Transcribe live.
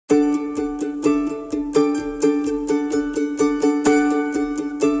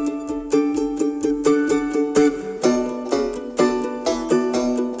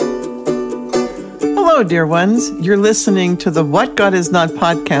Hello, dear ones. You're listening to the What God Is Not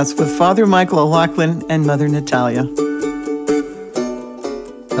podcast with Father Michael O'Loughlin and Mother Natalia.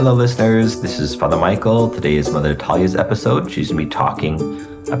 Hello, listeners. This is Father Michael. Today is Mother Natalia's episode. She's going to be talking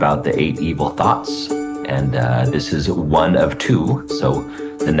about the 8 evil thoughts. And this is one of 2. So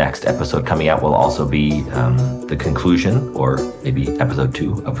the next episode coming out will also be the conclusion, or maybe episode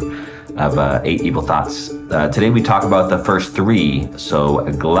 2 of 8 evil thoughts. Today we talk about the first 3. So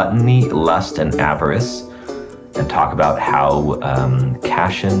gluttony, lust, and avarice. And talk about how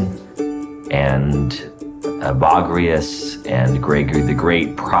Cassian and Avarice and Gregory the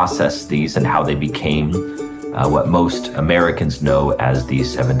Great processed these and how they became what most Americans know as the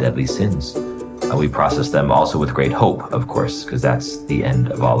 7 deadly sins. We process them also with great hope, of course, because that's the end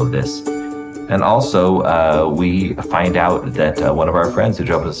of all of this. And also, we find out that one of our friends who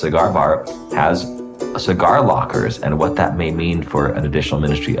drove a cigar bar has cigar lockers and what that may mean for an additional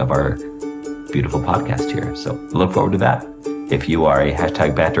ministry of our beautiful podcast here. So look forward to that. If you are a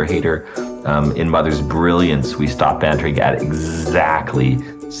hashtag banter hater, in Mother's brilliance, we stop bantering at exactly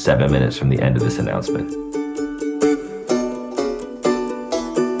 7 minutes from the end of this announcement.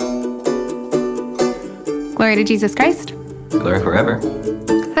 Glory to Jesus Christ. Glory forever.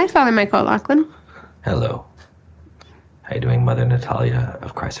 Hi, Father Michael O'Loughlin. Hello. How you doing, Mother Natalia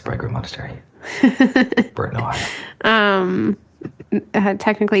of Christ the Bridegroom Monastery? Burton, Ohio.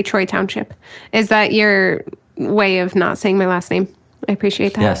 Technically Troy Township. Is that your way of not saying my last name? I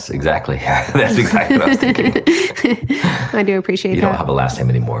appreciate that. Yes, exactly. That's exactly what I was thinking. I do appreciate that. You don't have a last name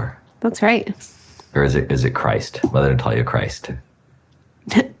anymore. That's right. Or is it Christ? Mother Natalia Christ.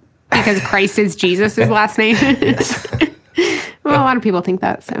 Because Christ is Jesus' last name? Yes. Well, a lot of people think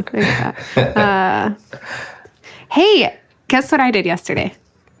that, so I get that. Hey, guess what I did yesterday?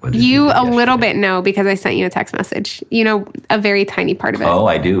 You a little bit know because I sent you a text message. You know, a very tiny part of it. Oh,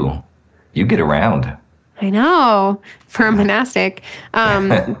 I do. You get around. I know. For a monastic.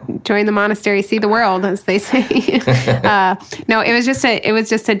 Join the monastery, see the world, as they say. No, it was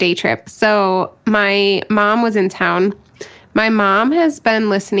just a day trip. So my mom was in town. My mom has been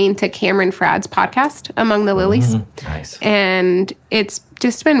listening to Cameron Fradd's podcast, Among the Lilies. Nice. And it's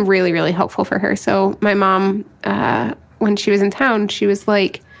just been really, really helpful for her. So my mom, when she was in town, she was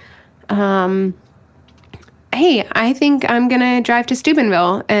like, hey, I think I'm going to drive to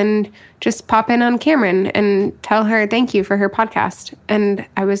Steubenville and just pop in on Cameron and tell her thank you for her podcast. And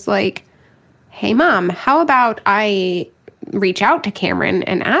I was like, hey, Mom, how about I reach out to Cameron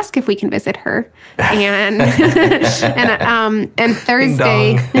and ask if we can visit her? And and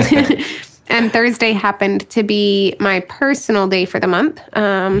Thursday and Thursday happened to be my personal day for the month,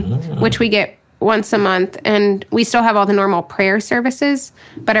 which we get once a month, and we still have all the normal prayer services,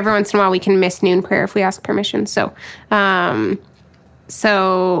 but every once in a while we can miss noon prayer if we ask permission. So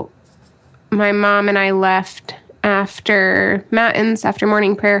so my mom and I left after matins, after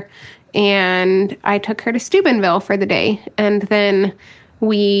morning prayer, and I took her to Steubenville for the day. And then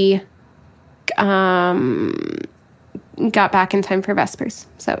we got back in time for Vespers.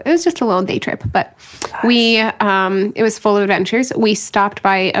 So it was just a little day trip, but it was full of adventures. We stopped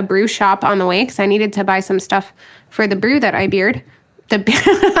by a brew shop on the way because I needed to buy some stuff for the brew that I brewed. I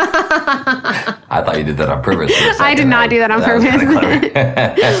thought you did that on purpose. I did not do that on purpose.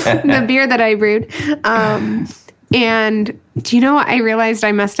 The beer that I brewed. And do you know what? I realized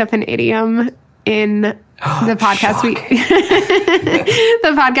I messed up an idiom in the podcast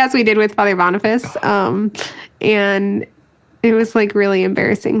the podcast we did with Father Boniface. And it was like really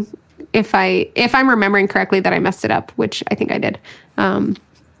embarrassing if I'm remembering correctly that I messed it up, which I think I did.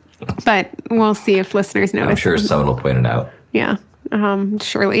 But we'll see if listeners notice. I'm sure someone will point it out. Yeah,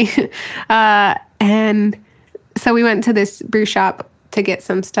 surely. And so we went to this brew shop to get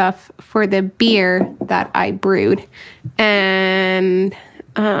some stuff for the beer that I brewed. And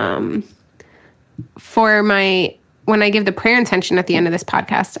when I give the prayer intention at the end of this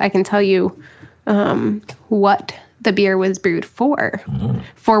podcast, I can tell you what the beer was brewed for.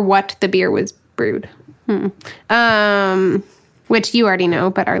 For what the beer was brewed. Which you already know,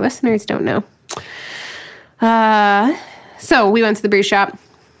 but our listeners don't know. So we went to the brew shop,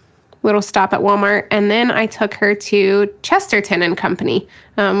 little stop at Walmart, and then I took her to Chesterton and Company,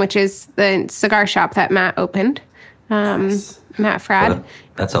 which is the cigar shop that Matt opened. Nice. Matt Fradd.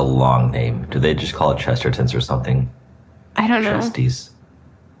 That's a long name. Do they just call it Chestertons or something? I don't know. Chesties.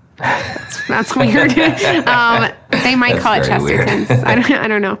 That's weird. They might call it Chestertons. I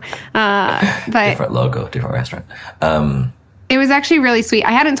don't know. But different logo, different restaurant. It was actually really sweet.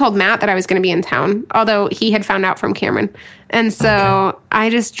 I hadn't told Matt that I was going to be in town, although he had found out from Cameron. And so I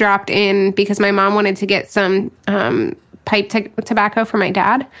just dropped in because my mom wanted to get some pipe tobacco for my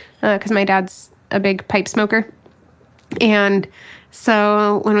dad, because my dad's a big pipe smoker. And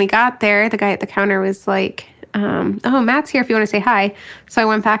so when we got there, the guy at the counter was like, oh, Matt's here if you want to say hi. So I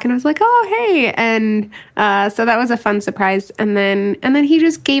went back and I was like, oh, hey. And so that was a fun surprise. And then he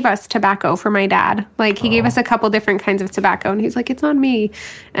just gave us tobacco for my dad. Like, he gave us a couple different kinds of tobacco, and he's like, it's on me.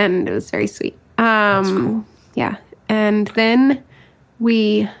 And it was very sweet. That's cool. Yeah. And then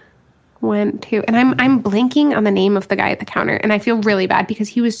we went to, and I'm blanking on the name of the guy at the counter, and I feel really bad because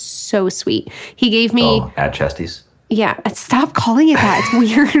he was so sweet. He gave me... at Chesty's? Yeah, stop calling it that. It's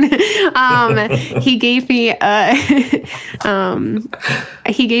weird. He gave me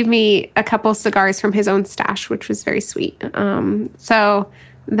he gave me a couple cigars from his own stash, which was very sweet. So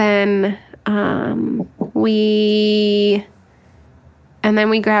then we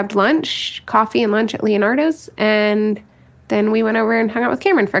grabbed lunch, coffee and lunch at Leonardo's, and then we went over and hung out with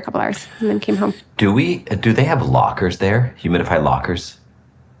Cameron for a couple hours and then came home. Do they have lockers there? Humidified lockers?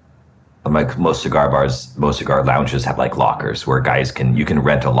 Like most cigar bars, most cigar lounges have like lockers where you can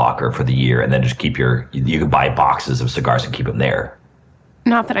rent a locker for the year and then just keep you can buy boxes of cigars and keep them there.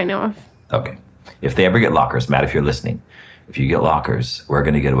 Not that I know of. Okay. If they ever get lockers, Matt, if you're listening, if you get lockers, we're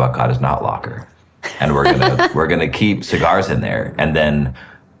going to get what God is not locker. And we're going to keep cigars in there. And then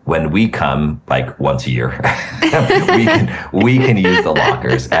when we come, like once a year, we can use the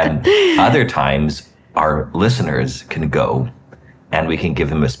lockers. And other times our listeners can go and we can give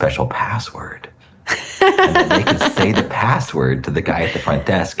them a special password. And then they can say the password to the guy at the front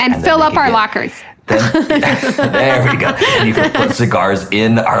desk. And fill up our lockers. There we go. And you can put cigars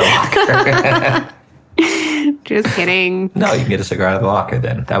in our locker. Just kidding. No, you can get a cigar out of the locker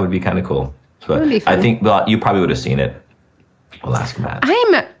then. That would be kind of cool. But be fun. I think you probably would have seen it. We'll ask Matt.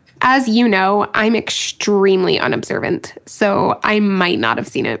 As you know, I'm extremely unobservant. So I might not have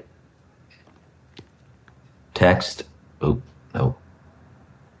seen it. Text. Oh, no.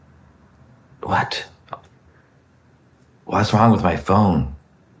 What? What's wrong with my phone?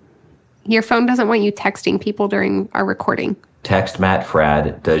 Your phone doesn't want you texting people during our recording. Text Matt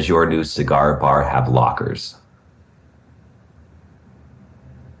Frad, does your new cigar bar have lockers?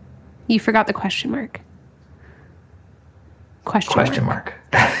 You forgot the question mark. Question mark.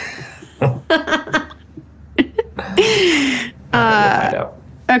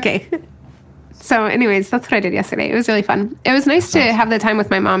 Okay. So anyways, that's what I did yesterday. It was really fun. It was nice to have the time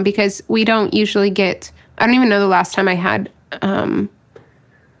with my mom because we don't usually I don't even know the last time I had, I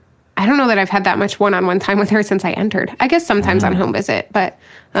don't know that I've had that much one-on-one time with her since I entered. I guess sometimes on home visit, but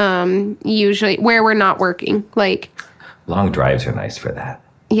usually where we're not working. Like, long drives are nice for that.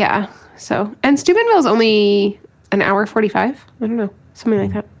 Yeah. So, and Steubenville's only an hour 45. I don't know. Something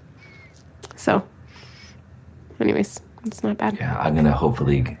like that. So, anyways, it's not bad. Yeah, I'm going to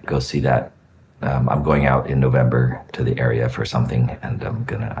hopefully go see that. I'm going out in November to the area for something, and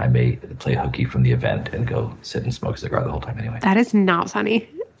I may play hooky from the event and go sit and smoke a cigar the whole time anyway. That is not funny.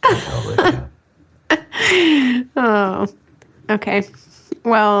 Totally, yeah. Oh, okay.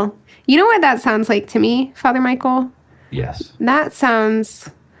 Well, you know what that sounds like to me, Father Michael? Yes. That sounds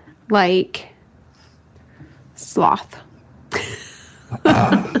like sloth.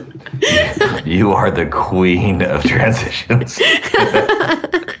 You are the queen of transitions.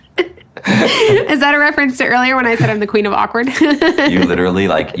 Is that a reference to earlier when I said I'm the queen of awkward? You literally,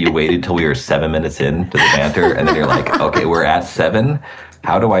 you waited till we were 7 minutes in to the banter, and then you're like, okay, we're at 7.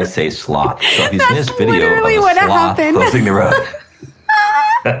 How do I say sloth? So if you see this video of a sloth closing the road.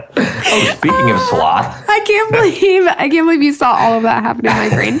 Oh, speaking of sloth. I can't believe you saw all of that happen in my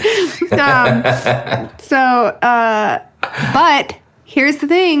brain. But here's the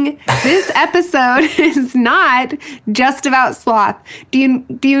thing. This episode is not just about sloth. Do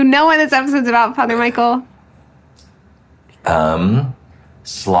you know what this episode's about, Father Michael?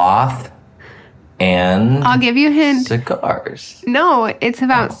 Sloth and I'll give you a hint. Cigars. No, it's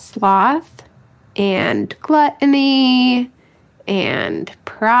about sloth and gluttony and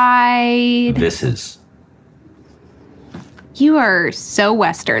pride. This is. You are so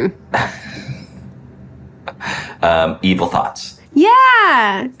Western. Evil thoughts.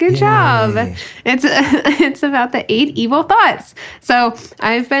 Yeah, good job. Yay. It's about the 8 evil thoughts. So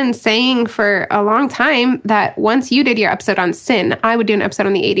I've been saying for a long time that once you did your episode on sin, I would do an episode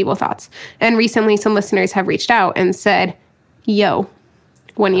on the 8 evil thoughts. And recently some listeners have reached out and said, yo,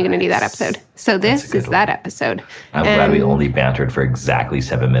 when are you going to do that episode? So this is that episode. I'm glad we only bantered for exactly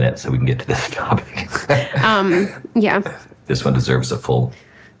 7 minutes so we can get to this topic. Yeah. This one deserves a full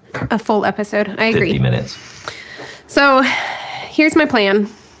episode. I agree. 50 minutes. So here's my plan.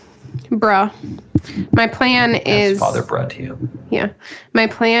 Bruh. My plan is... Father brought to you. Yeah. My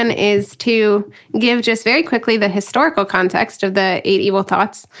plan is to give just very quickly the historical context of the 8 evil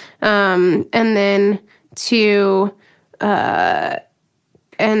thoughts, and then to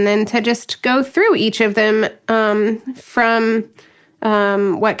just go through each of them from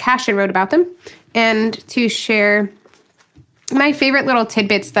what Cashin wrote about them, and to share my favorite little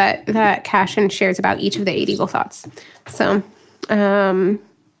tidbits that Cashin shares about each of the 8 evil thoughts. So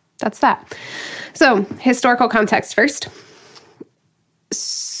that's that. So historical context first.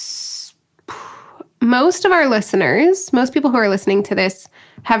 Most of our listeners, most people who are listening to this,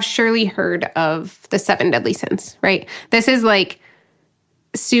 have surely heard of the 7 deadly sins, right? This is like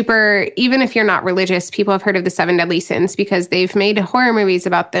super, even if you're not religious, people have heard of the 7 deadly sins because they've made horror movies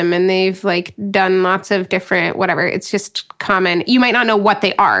about them and they've like done lots of different, whatever. It's just common. You might not know what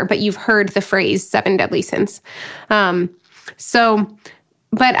they are, but you've heard the phrase 7 deadly sins.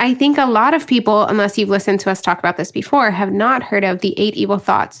 But I think a lot of people, unless you've listened to us talk about this before, have not heard of the 8 evil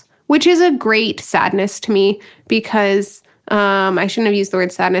thoughts, which is a great sadness to me because I shouldn't have used the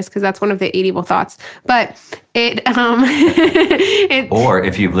word sadness because that's one of the 8 evil thoughts. But it... Or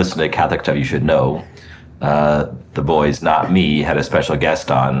if you've listened to Catholic stuff, you should know the boys, not me, had a special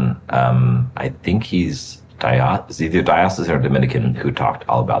guest on. I think he's either diocesan or Dominican who talked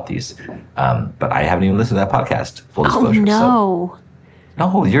all about these. But I haven't even listened to that podcast, full disclosure. Oh, no.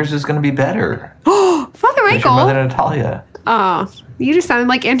 No, yours is going to be better. Father Michael. Your mother Natalia. Oh, you just sounded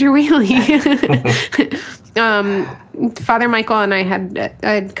like Andrew Whaley. Father Michael and I had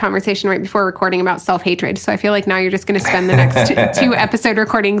a conversation right before recording about self-hatred. So I feel like now you're just going to spend the next 2 episode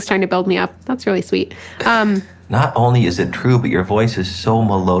recordings trying to build me up. That's really sweet. Not only is it true, but your voice is so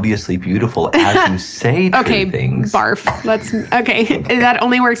melodiously beautiful as you say true things. Barf. Okay. That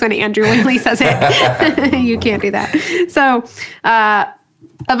only works when Andrew Whaley says it. You can't do that. So,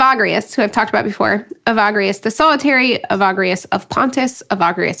 Evagrius, who I've talked about before, Evagrius the Solitary, Evagrius of Pontus,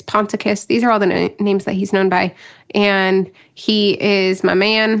 Evagrius Ponticus. These are all the names that he's known by. And he is my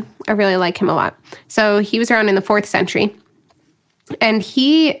man. I really like him a lot. So he was around in the 4th century. And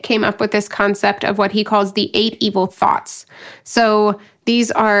he came up with this concept of what he calls the 8 evil thoughts. So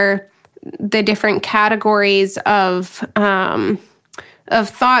these are the different categories of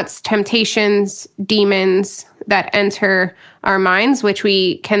thoughts, temptations, demons that enter our minds, which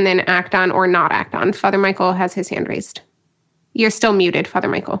we can then act on or not act on. Father Michael has his hand raised. You're still muted, Father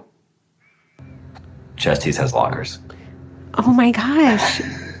Michael. Chesties has lockers. Oh my gosh.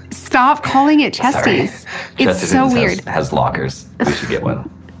 Stop calling it Chesties. It's so weird. Has lockers. We should get one.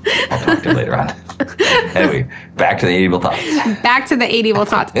 I'll talk to you later on. Anyway, back to the 8 evil thoughts. Back to the 8 evil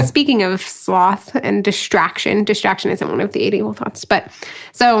thoughts. Speaking of sloth and distraction isn't one of the 8 evil thoughts. But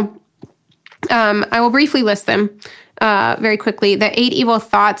so I will briefly list them very quickly. The 8 evil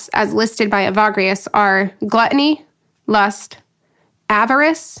thoughts as listed by Evagrius are gluttony, lust,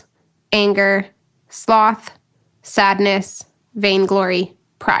 avarice, anger, sloth, sadness, vainglory,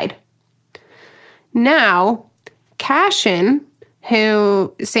 pride. Now, Cashin,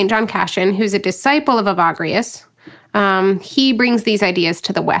 St. John Cashin, who's a disciple of Evagrius, he brings these ideas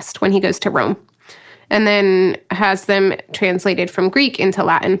to the West when he goes to Rome, and then has them translated from Greek into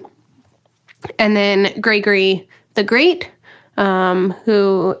Latin. And then Gregory the Great,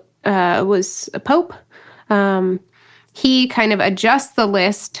 who was a pope, he kind of adjusts the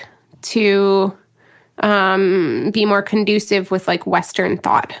list to be more conducive with like Western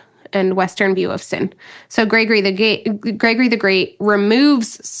thought and Western view of sin. So Gregory the Great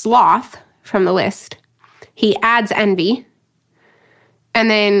removes sloth from the list. He adds envy. And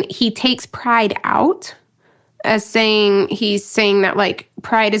then he takes pride out as he's saying that like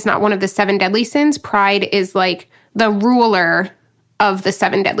pride is not one of the 7 deadly sins. Pride is like the ruler of the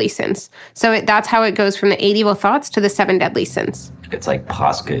 7 deadly sins. So that's how it goes from the 8 evil thoughts to the 7 deadly sins. It's like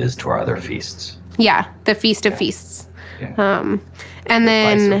Pascha is to our other feasts. Yeah, the Feast of Feasts. Yeah. And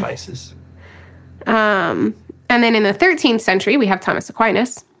then vices. And then in the 13th century, we have Thomas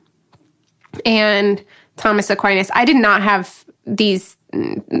Aquinas. And Thomas Aquinas, I did not have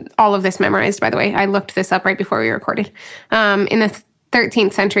all of this memorized, by the way. I looked this up right before we recorded. In the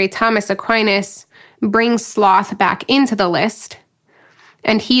 13th century, Thomas Aquinas brings sloth back into the list,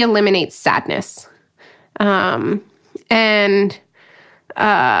 and he eliminates sadness. So then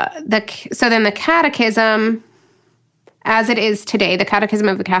the catechism, as it is today, the Catechism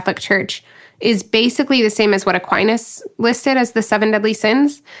of the Catholic Church, is basically the same as what Aquinas listed as the 7 deadly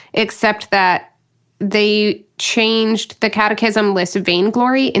sins, except that they changed the catechism list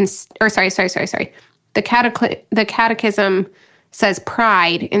vainglory The catechism says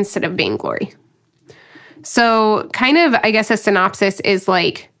pride instead of vainglory. So kind of, I guess a synopsis is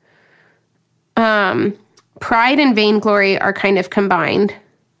like, Pride and vainglory are kind of combined.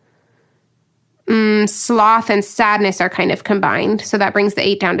 Sloth and sadness are kind of combined. So that brings the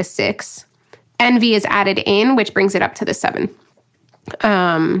 8 down to 6. Envy is added in, which brings it up to the 7.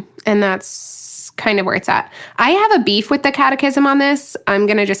 And that's kind of where it's at. I have a beef with the catechism on this. I'm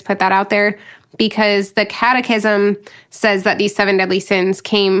going to just put that out there because the catechism says that these 7 deadly sins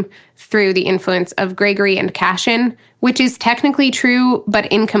came through the influence of Gregory and Cassian, which is technically true, but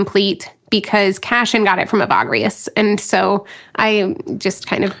incomplete because Cassian got it from Evagrius. And so I just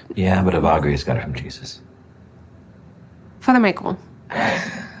kind of... Yeah, but Evagrius got it from Jesus. Father Michael.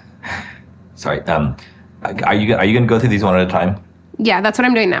 Sorry. Are you going to go through these one at a time? Yeah, that's what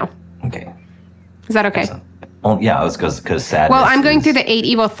I'm doing now. Okay. Is that okay? Oh, yeah, it's because sadness. Well, I'm going through the 8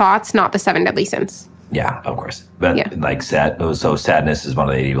 evil thoughts, not the 7 deadly sins. Yeah, of course. But so sadness is one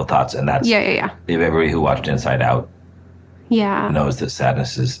of the 8 evil thoughts, and that's everybody who watched Inside Out knows that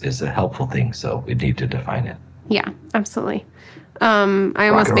sadness is a helpful thing, so we need to define it. Yeah, absolutely. I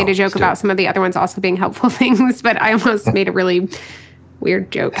almost made a joke about some of the other ones also being helpful things, but I almost made a really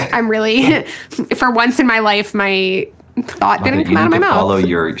weird joke. I'm really, for once in my life, my thought didn't come out of my mouth. Follow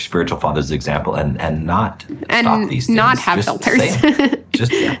your spiritual father's example and not stop these things. Not have just filters. Say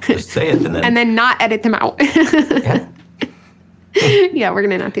just say it and then not edit them out. Yeah. Yeah, we're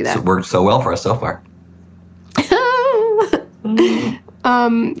gonna not do that. It's worked so well for us so far. Do you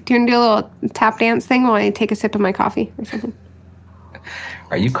want to do a little tap dance thing while I take a sip of my coffee or something?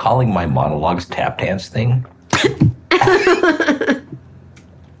 Are you calling my monologues tap dance thing?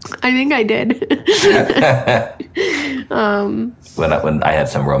 I think I did. When I had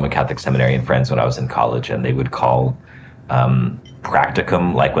some Roman Catholic seminarian friends when I was in college, and they would call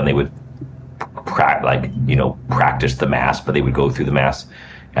practicum, like when they would practice the Mass, but they would go through the Mass,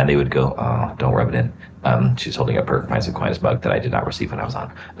 and they would go, "Oh, don't rub it in." She's holding up her Pints of Aquinas mug that I did not receive when I was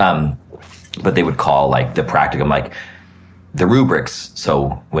on. But they would call like the practicum, like the rubrics.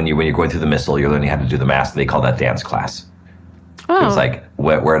 So when you're going through the Missal, you're learning how to do the Mass. They call that dance class. Oh. It's like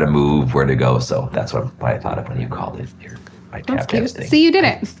where to move, where to go. So that's what I thought of when you called it my tap dance thing. See, you did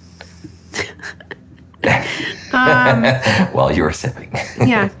it. While you were sipping.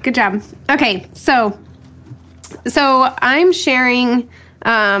 Yeah, good job. Okay, so I'm sharing,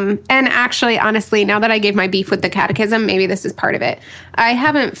 and actually, honestly, now that I gave my beef with the catechism, maybe this is part of it. I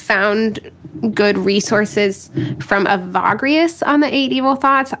haven't found good resources from Evagrius on the 8 evil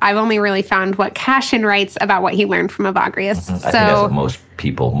thoughts. I've only really found what Cassian writes about what he learned from Evagrius. I think that's what most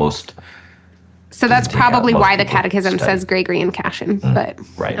people. So that's probably why the catechism says Gregory and Cassian. But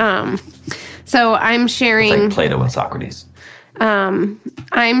right. So I'm sharing. It's like Plato and Socrates.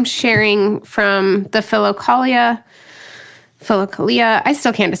 I'm sharing from the Philokalia. I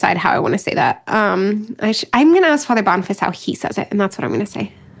still can't decide how I want to say that. I'm going to ask Father Boniface how he says it, and that's what I'm going to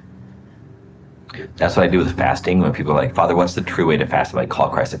say. That's what I do with fasting. When people are like, "Father, what's the true way to fast?" I'm like, "Call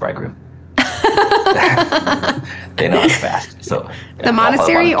Christ the bridegroom." They know how to fast. So the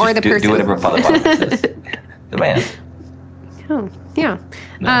monastery or the person? Do whatever Father Boniface says. The man. Oh, yeah.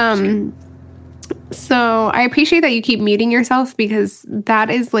 No, so I appreciate that you keep muting yourself because that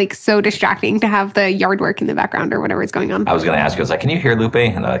is like so distracting to have the yard work in the background or whatever is going on. I was going to ask you, I was like, "Can you hear Lupe?"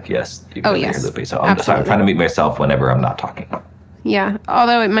 And I'm like, "Yes, you can hear Lupe." So I'm trying to mute myself whenever I'm not talking. Yeah,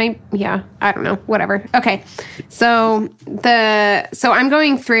 although it might, I don't know, whatever. Okay, so I'm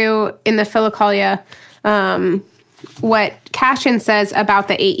going through in the Philokalia what Cassian says about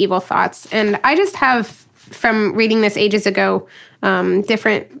the 8 evil thoughts, and I just have, from reading this ages ago,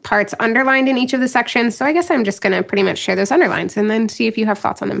 different parts underlined in each of the sections, so I guess I'm just going to pretty much share those underlines and then see if you have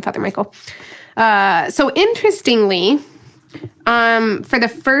thoughts on them, Father Michael. So interestingly, for the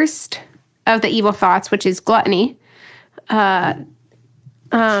first of the evil thoughts, which is gluttony, in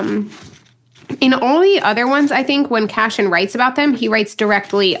all the other ones, I think when Cassian writes about them, he writes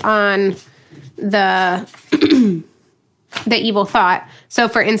directly on the the evil thought. So,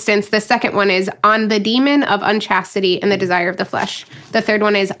 for instance, the second one is on the demon of unchastity and the desire of the flesh. The third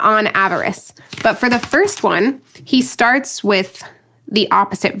one is on avarice. But for the first one, he starts with the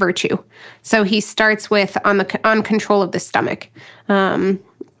opposite virtue. So he starts with on control of the stomach, and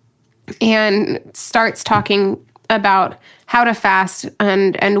starts talking about how to fast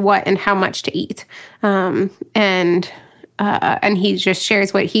and what and how much to eat. And he just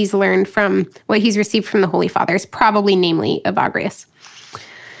shares what he's learned from what he's received from the Holy Fathers, probably namely Evagrius.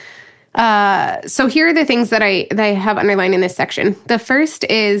 So here are the things that I have underlined in this section. The first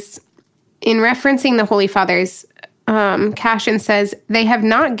is in referencing the Holy Fathers. Cassian says, they have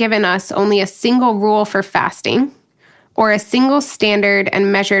not given us only a single rule for fasting or a single standard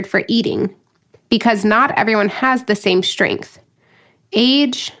and measured for eating, because not everyone has the same strength.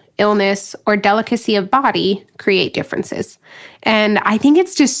 Age, illness, or delicacy of body create differences. And I think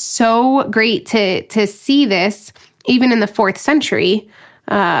it's just so great to see this even in the 4th century,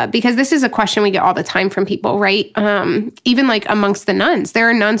 because this is a question we get all the time from people, right? Even like amongst the nuns, there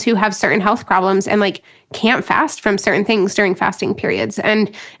are nuns who have certain health problems and like can't fast from certain things during fasting periods.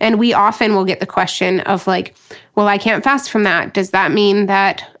 And we often will get the question of like, well, I can't fast from that. Does that mean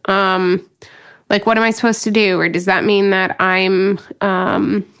that, like, what am I supposed to do? Or does that mean that I'm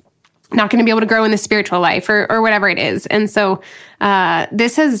not going to be able to grow in the spiritual life or whatever it is? And so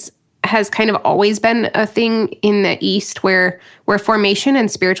this has kind of always been a thing in the East where formation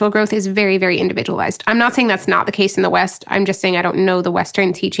and spiritual growth is very, very individualized. I'm not saying that's not the case in the West. I'm just saying I don't know the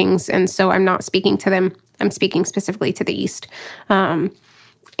Western teachings, and so I'm not speaking to them. I'm speaking specifically to the East. And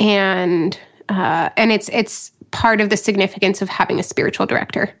it's part of the significance of having a spiritual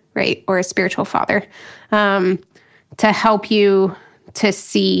director, right, or a spiritual father, to help you to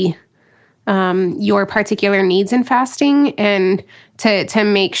see your particular needs in fasting, and to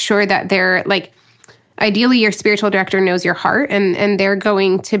make sure that they're like, ideally your spiritual director knows your heart, and they're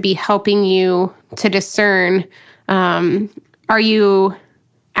going to be helping you to discern, are you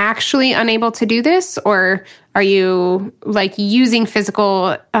actually unable to do this, or are you like using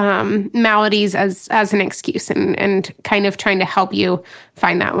physical maladies as an excuse, and kind of trying to help you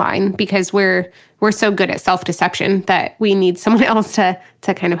find that line, because we're so good at self-deception that we need someone else to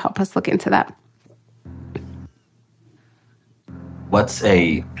kind of help us look into that. I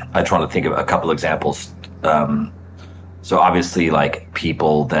just want to think of a couple examples. So obviously, like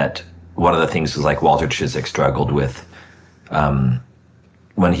people that, one of the things is like Walter Chiswick struggled with,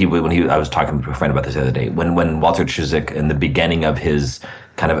 when he, I was talking to a friend about this the other day, when Walter Chiswick, in the beginning of his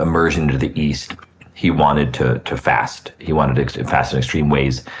kind of immersion into the East, he wanted to fast. He wanted to fast in extreme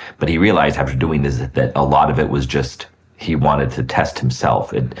ways, but he realized after doing this that a lot of it was just, he wanted to test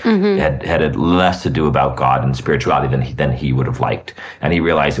himself. It had less to do about God and spirituality than he would have liked. And he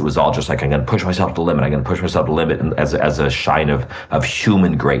realized it was all just like, I'm going to push myself to the limit. I'm going to push myself to the limit, and as a shine of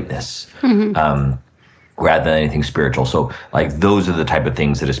human greatness, rather than anything spiritual. So like those are the type of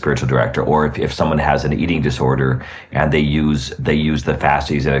things that a spiritual director, or if someone has an eating disorder and they use the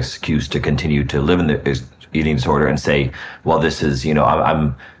fast as an excuse to continue to live in the eating disorder, and say, well, this is,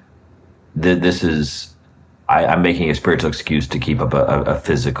 I'm making a spiritual excuse to keep up a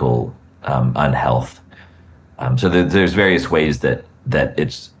physical unhealth. So there's various ways that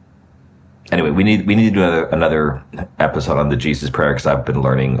it's. Anyway, we need to do another episode on the Jesus prayer, because I've been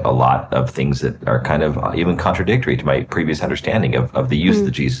learning a lot of things that are kind of even contradictory to my previous understanding of the use of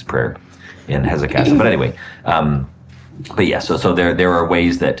the Jesus prayer in Hezekiah. But anyway, but yeah, so there are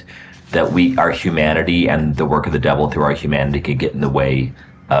ways that our humanity and the work of the devil through our humanity could get in the way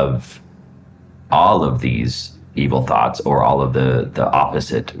of all of these evil thoughts, or all of the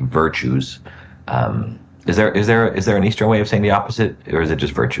opposite virtues. Is there an Eastern way of saying the opposite, or is it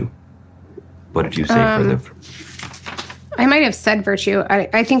just virtue? What did you say for the? I might have said virtue.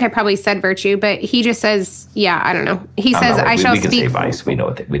 I think I probably said virtue, but he just says, yeah, I don't know. He says, I shall speak. We can say vice. We know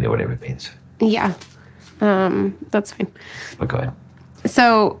whatever it means. Yeah, that's fine. But go ahead.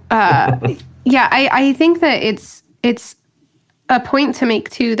 So, yeah, I think that it's a point to make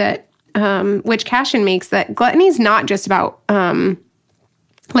too, that which Cashin makes, that gluttony is not just about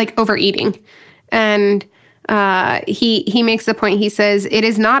like overeating. And he makes the point, he says, it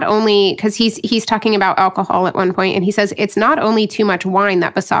is not only, because he's talking about alcohol at one point, and he says, it's not only too much wine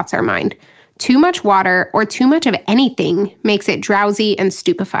that besotts our mind. Too much water or too much of anything makes it drowsy and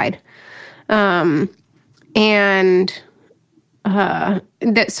stupefied. So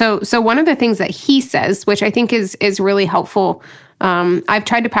one of the things that he says, which I think is really helpful, I've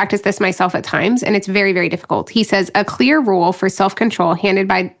tried to practice this myself at times, and it's very, very difficult. He says, a clear rule for self-control handed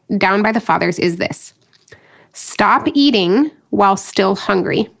down by the fathers is this: stop eating while still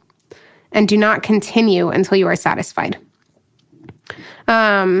hungry, and do not continue until you are satisfied.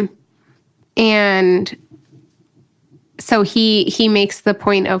 And so he makes the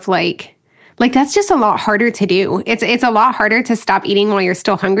point of like that's just a lot harder to do. It's a lot harder to stop eating while you're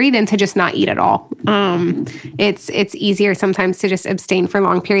still hungry than to just not eat at all. It's easier sometimes to just abstain for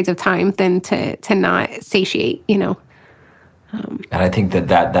long periods of time than to not satiate, And I think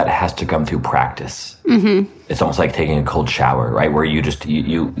that has to come through practice. Mm-hmm. It's almost like taking a cold shower, right? Where you just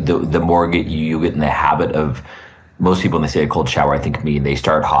the more you get in the habit of, most people when they say a cold shower, I think they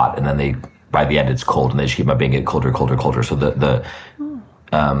start hot, and then by the end it's cold, and they just keep on being colder. So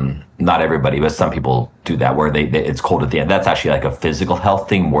not everybody, but some people do that, where it's cold at the end. That's actually like a physical health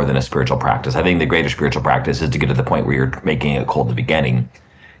thing more than a spiritual practice. I think the greater spiritual practice is to get to the point where you're making it cold at the beginning,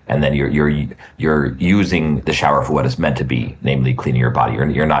 and then you're using the shower for what it's meant to be, namely cleaning your body.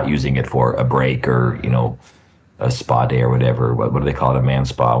 You're not using it for a break or a spa day or whatever. What do they call it? A man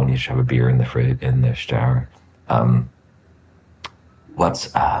spa when you have a beer in the shower. There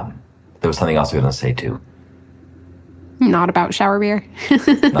was something else I was going to say too. Not about shower beer.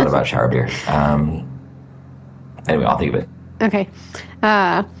 Not about shower beer. Anyway, I'll think of it. Okay.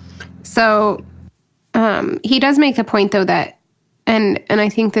 So he does make the point, though, that, and I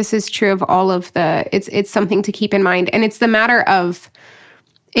think this is true of all of it's something to keep in mind. And it's the matter of,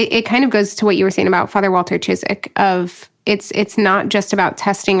 it kind of goes to what you were saying about Father Walter Chiswick, of it's not just about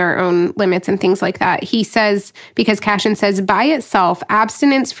testing our own limits and things like that. He says, because Cashin says, by itself,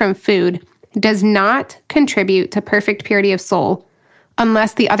 abstinence from food does not contribute to perfect purity of soul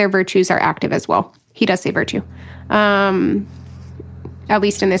unless the other virtues are active as well. He does say virtue. At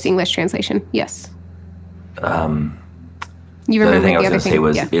least in this English translation. Yes. You remember the thing I was going to say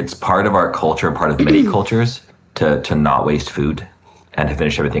was, it's part of our culture and part of many cultures to not waste food and to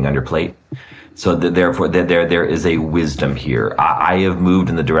finish everything on your plate. So therefore, there is a wisdom here. I have moved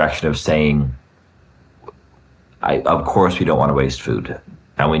in the direction of saying, of course we don't want to waste food,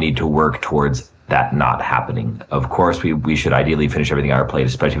 and we need to work towards that not happening. Of course, we should ideally finish everything on our plate,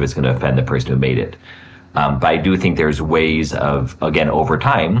 especially if it's going to offend the person who made it. But I do think there's ways of, again, over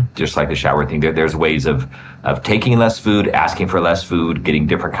time, just like the shower thing, there's ways of taking less food, asking for less food, getting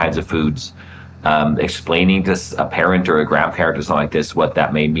different kinds of foods, explaining to a parent or a grandparent or something like this what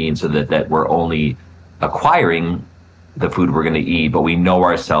that may mean, so that we're only acquiring the food we're going to eat, but we know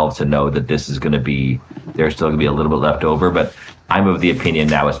ourselves to know that this is going to be, there's still going to be a little bit left over. But I'm of the opinion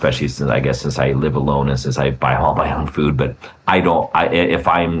now, especially since I live alone and since I buy all my own food, but if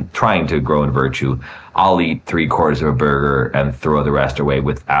I'm trying to grow in virtue, I'll eat 3/4 of a burger and throw the rest away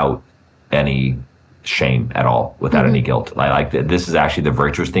without any shame at all, without any guilt. This is actually the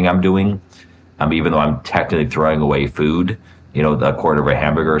virtuous thing I'm doing. Even though I'm technically throwing away food, a quarter of a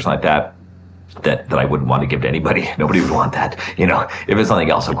hamburger or something like that I wouldn't want to give to anybody. Nobody would want that. If it's something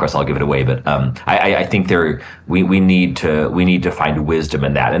else, of course I'll give it away. But I think we need to find wisdom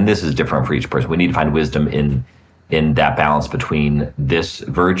in that, and this is different for each person. We need to find wisdom in that balance between this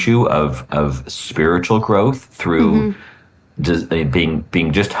virtue of spiritual growth through just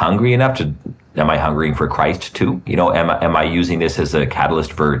being just hungry enough to. Am I hungering for Christ too? Am I using this as a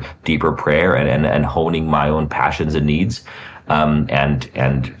catalyst for deeper prayer and honing my own passions and needs,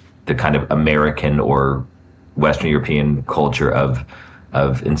 and the kind of American or Western European culture of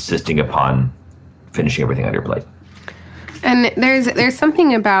insisting upon finishing everything on your plate. And there's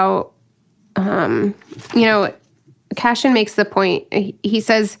something about, Cashin makes the point. He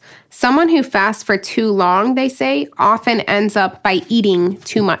says, someone who fasts for too long, they say, often ends up by eating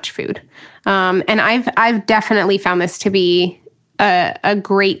too much food. And I've definitely found this to be a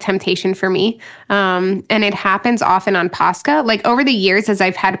great temptation for me. And it happens often on Pascha. Like over the years, as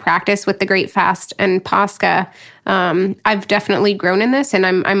I've had practice with the Great Fast and Pascha, I've definitely grown in this, and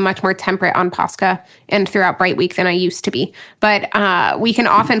I'm much more temperate on Pascha and throughout Bright Week than I used to be. But we can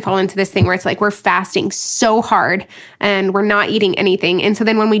often fall into this thing where it's like we're fasting so hard and we're not eating anything. And so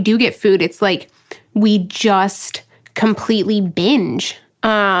then when we do get food, it's like we just completely binge.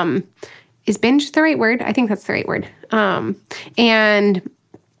 Is binge the right word? I think that's the right word. And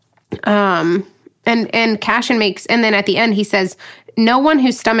Cashin makes, and then at the end he says, no one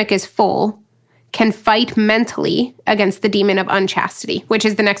whose stomach is full can fight mentally against the demon of unchastity, which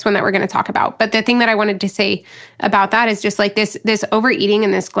is the next one that we're going to talk about. But the thing that I wanted to say about that is just like this overeating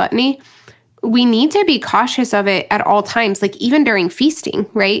and this gluttony, we need to be cautious of it at all times, like even during feasting,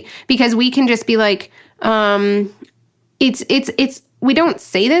 right? Because we can just be like, we don't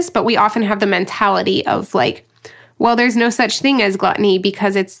say this, but we often have the mentality of like, well, there's no such thing as gluttony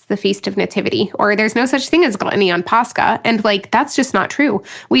because it's the Feast of Nativity, or there's no such thing as gluttony on Pascha. And like, that's just not true.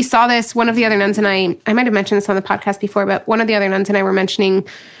 We saw this, one of the other nuns and I might have mentioned this on the podcast before, but one of the other nuns and I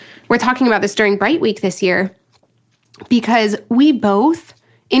we're talking about this during Bright Week this year, because we both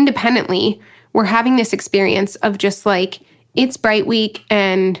independently were having this experience of just like, it's Bright Week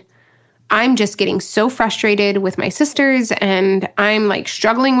and I'm just getting so frustrated with my sisters, and I'm like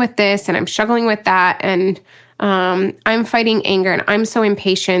struggling with this and I'm struggling with that. And I'm fighting anger and I'm so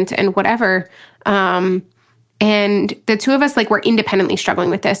impatient and whatever. And the two of us, like, we're independently struggling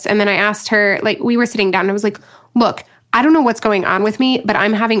with this. And then I asked her, like, we were sitting down and I was like, look, I don't know what's going on with me, but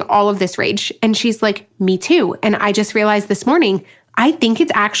I'm having all of this rage. And she's like, me too. And I just realized this morning, I think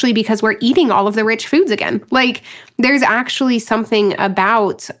it's actually because we're eating all of the rich foods again. Like, there's actually something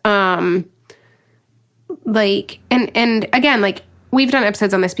about, like, and again, like, we've done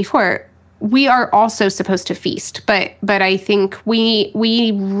episodes on this before. we are also supposed to feast, but I think we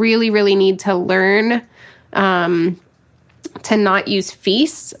really, really need to learn to not use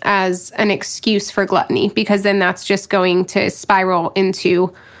feasts as an excuse for gluttony, because then that's just going to spiral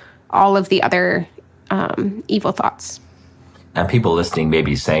into all of the other evil thoughts. And people listening may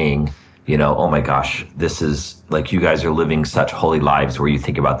be saying, oh my gosh, this is like, you guys are living such holy lives where you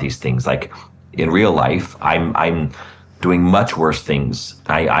think about these things. Like in real life, I'm doing much worse things.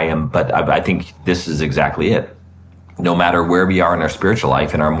 I am, but I think this is exactly it. No matter where we are in our spiritual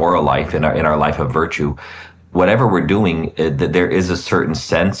life, in our moral life, in our life of virtue, whatever we're doing, there is a certain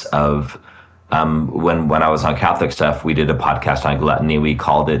sense of, when I was on Catholic stuff, we did a podcast on gluttony. We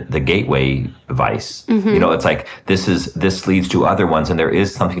called it the gateway vice. Mm-hmm. It's like, this leads to other ones. And there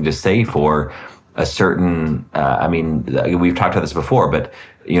is something to say for a certain, we've talked about this before, but,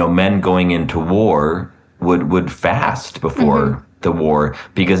 men going into war would fast before the war,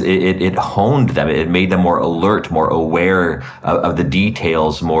 because it honed them. It made them more alert, more aware of the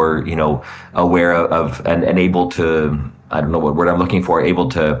details, more, aware of and able to, I don't know what word I'm looking for, able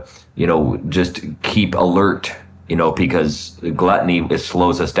to, just keep alert, because gluttony, it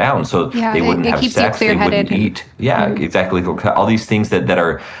slows us down. So they wouldn't have sex, they wouldn't eat. Yeah, exactly. All these things that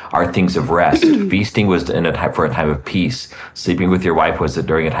are things of rest. Feasting was for a time of peace. Sleeping with your wife was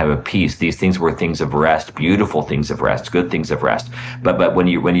during a time of peace. These things were things of rest, beautiful things of rest, good things of rest. But when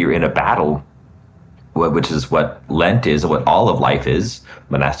you're in a battle, which is what Lent is, what all of life is,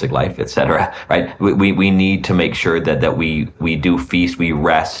 monastic life, etc., right? We need to make sure that we do feast, we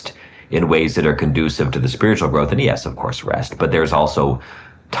rest in ways that are conducive to the spiritual growth. And yes, of course, rest. But there's also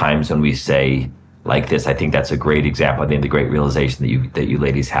times when we say, like this, I think that's a great example. I think the great realization that you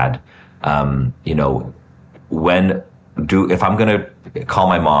ladies had, if I'm going to call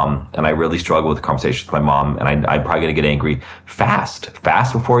my mom, and I really struggle with conversations with my mom, and I'm probably going to get angry, fast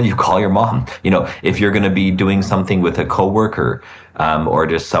before you call your mom. If you're going to be doing something with a coworker, or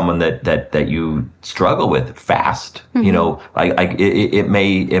just someone that you struggle with, fast. Mm-hmm. It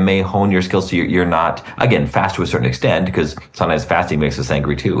may hone your skills so you're not, again, fast to a certain extent, because sometimes fasting makes us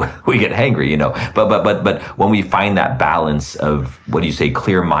angry too. We get angry, but when we find that balance of, what do you say,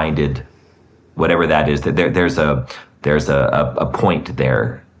 clear-minded, whatever that is, there's a point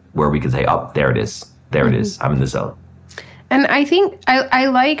there where we can say, oh, there it is. There it is. I'm in the zone. And I think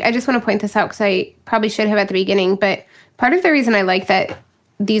I just want to point this out, because I probably should have at the beginning, but part of the reason I like that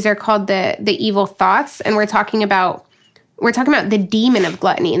these are called the evil thoughts, and we're talking about the demon of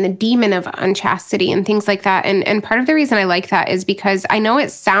gluttony and the demon of unchastity and things like that. And part of the reason I like that is because I know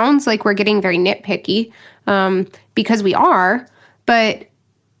it sounds like we're getting very nitpicky, because we are, but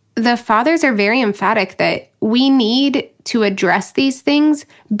the fathers are very emphatic that we need to address these things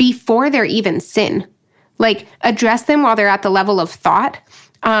before they're even sin. Like, address them while they're at the level of thought.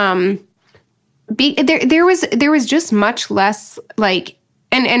 There was just much less, like,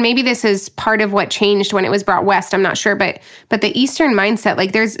 and maybe this is part of what changed when it was brought west, I'm not sure, but the Eastern mindset,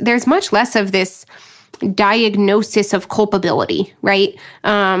 like, there's much less of this diagnosis of culpability, right?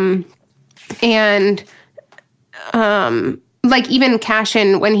 Like, even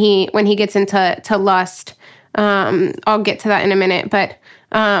Cashin, when he gets into lust, I'll get to that in a minute, but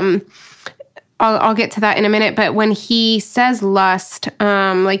I'll get to that in a minute. But when he says lust,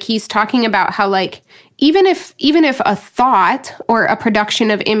 like, he's talking about how, like, even if a thought or a production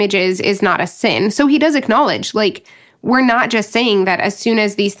of images is not a sin, so he does acknowledge, like, we're not just saying that as soon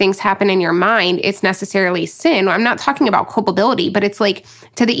as these things happen in your mind, it's necessarily sin. I'm not talking about culpability, but it's like,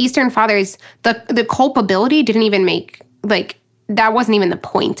 to the Eastern fathers, the culpability didn't even make, like, that wasn't even the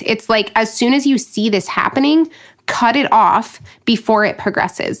point. It's like, as soon as you see this happening, cut it off before it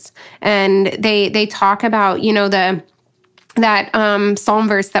progresses. And they talk about, that psalm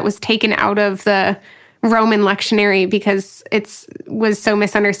verse that was taken out of the Roman lectionary because it was so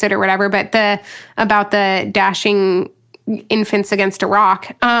misunderstood or whatever, but about the dashing infants against a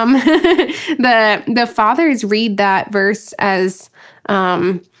rock. The fathers read that verse as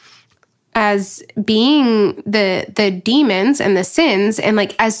being the demons and the sins, and,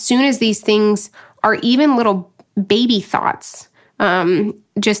 like, as soon as these things are even little baby thoughts,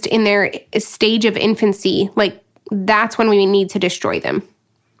 just in their stage of infancy, like, that's when we need to destroy them.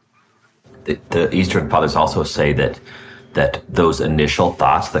 The Eastern fathers also say that those initial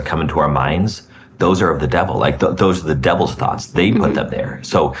thoughts that come into our minds, those are of the devil. Like, those are the devil's thoughts. They put them there.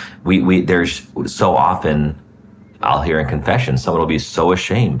 So there's so often, I'll hear in confession, someone will be so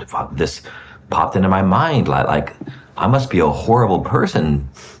ashamed. This popped into my mind. Like, I must be a horrible person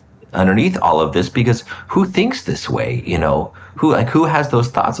underneath all of this, because who thinks this way? Who has those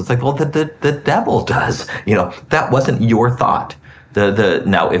thoughts? It's like, well, the devil does. That wasn't your thought.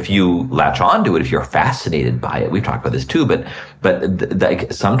 Now, if you latch onto it, if you're fascinated by it, we've talked about this too, but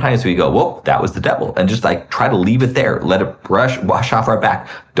like sometimes we go, whoa, that was the devil, and just like try to leave it there, let it wash off our back.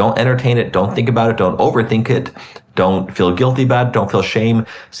 Don't entertain it. Don't think about it. Don't overthink it. Don't feel guilty about it. Don't feel shame.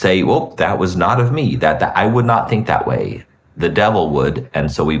 Say, whoa, that was not of me. That I would not think that way. The devil would,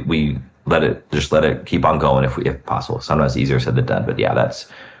 and so we let it keep on going if possible. Sometimes easier said than done, but yeah,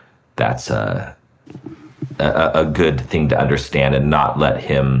 that's a good thing to understand and not let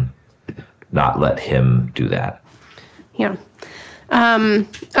him do that. Yeah.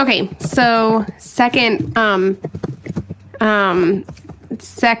 Okay. So second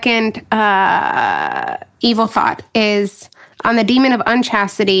evil thought is on the demon of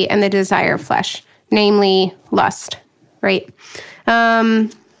unchastity and the desire of flesh, namely lust. Right.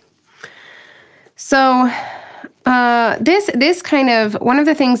 This kind of, one of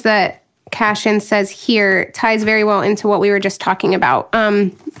the things that Cashin says here ties very well into what we were just talking about.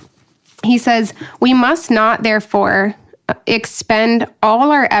 He says, we must not, therefore, expend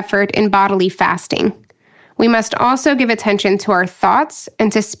all our effort in bodily fasting. We must also give attention to our thoughts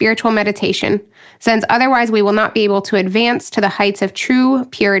and to spiritual meditation, since otherwise we will not be able to advance to the heights of true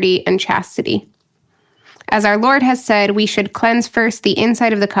purity and chastity. As our Lord has said, we should cleanse first the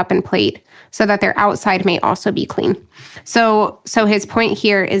inside of the cup and plate, so that their outside may also be clean. So his point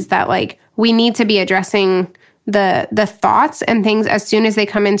here is that, like, we need to be addressing the thoughts and things as soon as they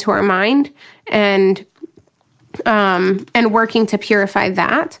come into our mind, and working to purify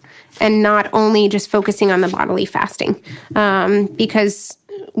that, and not only just focusing on the bodily fasting, because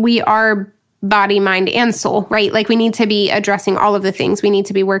we are body, mind, and soul, right? Like, we need to be addressing all of the things. We need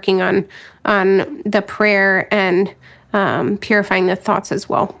to be working on the prayer and purifying the thoughts as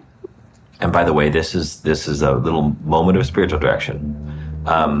well. And by the way, this is a little moment of spiritual direction.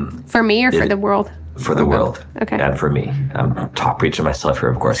 For me or for the world? For the world. Okay. And for me. I'm top preaching myself here,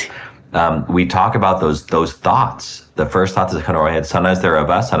 of course. We talk about those thoughts. The first thoughts that come to our head, sometimes they're of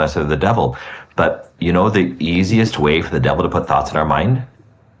us, sometimes they're the devil. But you know, the easiest way for the devil to put thoughts in our mind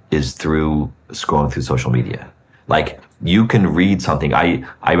is through scrolling through social media. Like, you can read something. I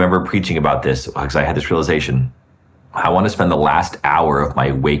remember preaching about this because I had this realization. I want to spend the last hour of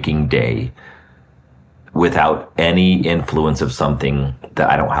my waking day without any influence of something that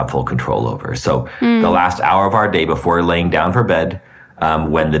I don't have full control over. So the last hour of our day before laying down for bed,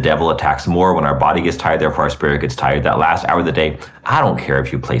 when the devil attacks more, when our body gets tired, therefore our spirit gets tired, that last hour of the day, I don't care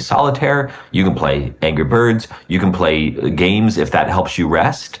if you play solitaire, you can play Angry Birds, you can play games if that helps you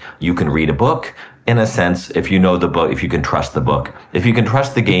rest, you can read a book. In a sense, if you know the book, if you can trust the book, if you can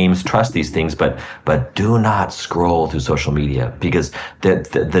trust the games, trust these things, but do not scroll through social media, because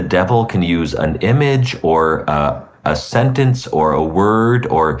the devil can use an image or a sentence or a word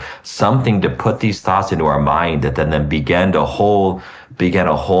or something to put these thoughts into our mind that then began a whole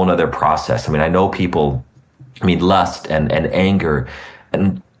nother process. I mean, I know people, lust and anger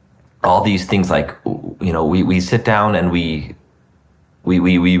and all these things, like, you know, we sit down and we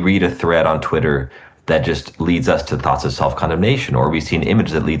read a thread on Twitter that just leads us to thoughts of self-condemnation, or we see an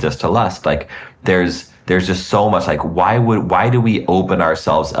image that leads us to lust. Like, there's just so much, like, why do we open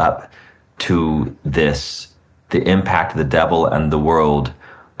ourselves up to this, the impact of the devil and the world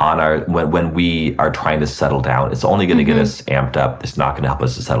on when we are trying to settle down? It's only going to get us amped up. It's not going to help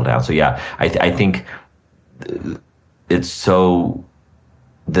us to settle down. So yeah, I think it's so,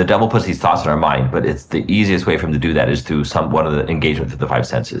 the devil puts these thoughts in our mind, but it's the easiest way for him to do that is through one of the engagement through the five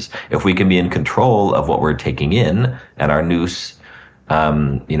senses. If we can be in control of what we're taking in and our nous,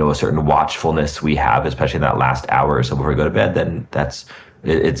 a certain watchfulness we have, especially in that last hour or so before we go to bed, then that's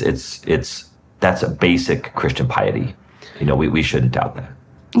a basic Christian piety. We shouldn't doubt that.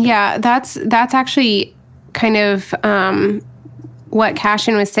 Yeah, that's actually kind of what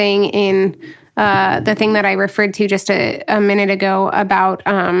Cashin was saying in the thing that I referred to just a minute ago about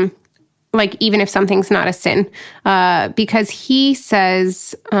like, even if something's not a sin, because he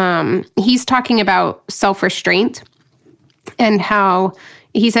says he's talking about self-restraint, and how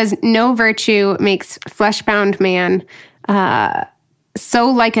he says no virtue makes flesh-bound man so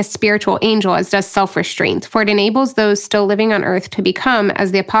like a spiritual angel as does self-restraint, for it enables those still living on earth to become,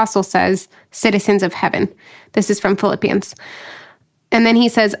 as the apostle says, citizens of heaven. This is from Philippians. And then he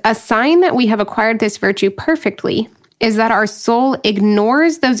says, a sign that we have acquired this virtue perfectly is that our soul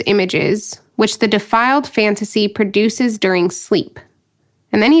ignores those images which the defiled fantasy produces during sleep.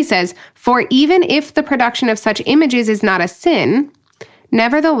 And then he says, for even if the production of such images is not a sin,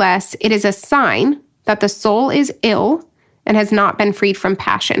 nevertheless, it is a sign that the soul is ill and has not been freed from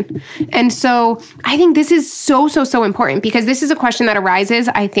passion. And so I think this is so, so, so important, because this is a question that arises,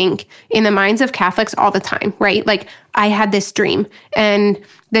 I think, in the minds of Catholics all the time, right? Like, I had this dream, and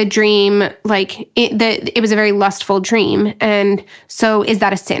the dream, like, it was a very lustful dream. And so is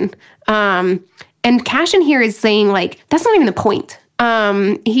that a sin? And Cashin here is saying, like, that's not even the point.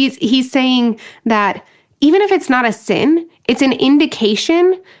 He's saying that even if it's not a sin, it's an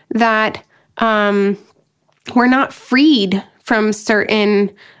indication that we're not freed from certain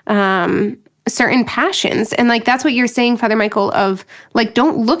passions. And like, that's what you're saying, Father Michael, of like,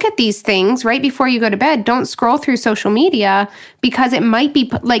 don't look at these things right before you go to bed. Don't scroll through social media, because it might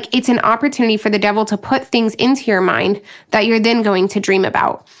be like, it's an opportunity for the devil to put things into your mind that you're then going to dream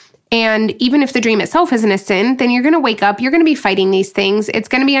about. And even if the dream itself isn't a sin, then you're going to wake up, you're going to be fighting these things. It's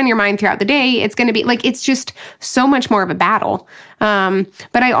going to be on your mind throughout the day. It's going to be like, it's just so much more of a battle.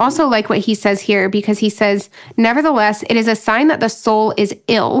 But I also like what he says here, because he says, nevertheless, it is a sign that the soul is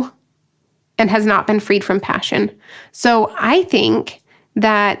ill and has not been freed from passion. So I think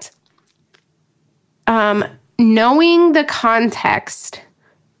that knowing the context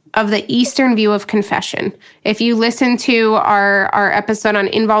of the Eastern view of confession, if you listen to our episode on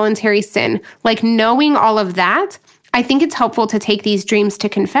involuntary sin, like knowing all of that, I think it's helpful to take these dreams to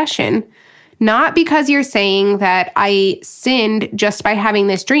confession, not because you're saying that I sinned just by having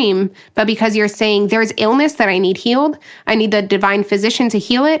this dream, but because you're saying there's illness that I need healed. I need the divine physician to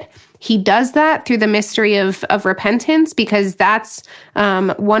heal it. He does that through the mystery of repentance, because that's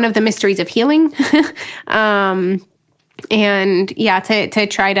one of the mysteries of healing. And yeah, to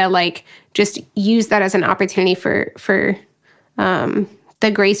try to like just use that as an opportunity for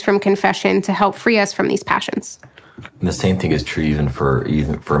the grace from confession to help free us from these passions. And the same thing is true even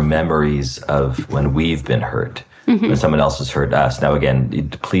for memories of when we've been hurt, when someone else has hurt us. Now, again,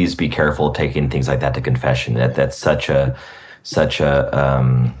 please be careful taking things like that to confession. That's such a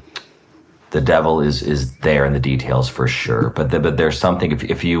the devil is there in the details for sure. But there's something,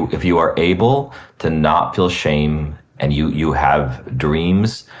 if you are able to not feel shame, and you have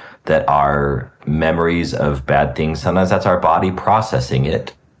dreams that are memories of bad things, sometimes that's our body processing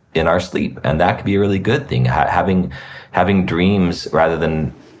it in our sleep. And that could be a really good thing. Having dreams rather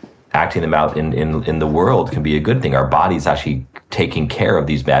than acting them out in the world can be a good thing. Our body's actually taking care of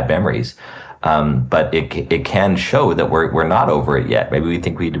these bad memories. But it can show that we're not over it yet. Maybe we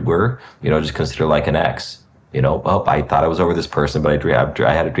think we're, just consider like an ex. I thought I was over this person, but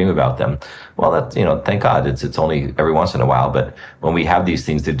I had a dream about them. Well, that's, thank God it's only every once in a while. But when we have these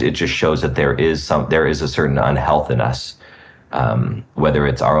things, it just shows that there is a certain unhealth in us, whether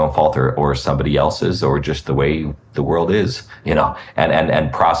it's our own fault or somebody else's, or just the way the world is,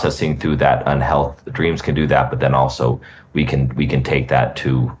 and processing through that unhealth. Dreams can do that, but then also we can take that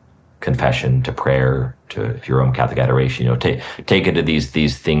to confession, to prayer, to, if you're Roman Catholic adoration, take it to these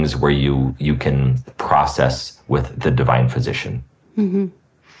things where you can process with the divine physician. Mm-hmm.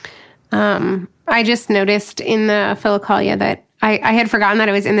 I just noticed in the Philokalia that I had forgotten that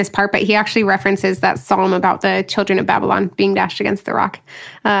it was in this part, but he actually references that psalm about the children of Babylon being dashed against the rock.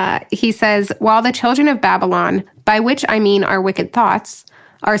 He says, while the children of Babylon, by which I mean our wicked thoughts,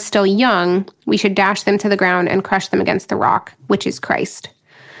 are still young, we should dash them to the ground and crush them against the rock, which is Christ.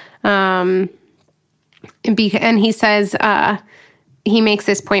 And he says, he makes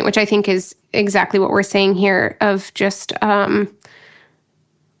this point, which I think is exactly what we're saying here, of just,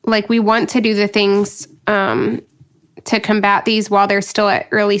 like, we want to do the things, to combat these while they're still at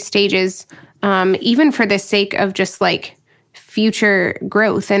early stages, even for the sake of just like future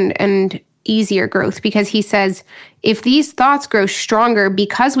growth and easier growth, because he says, if these thoughts grow stronger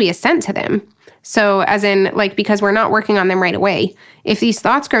because we assent to them, so as in like, because we're not working on them right away, if these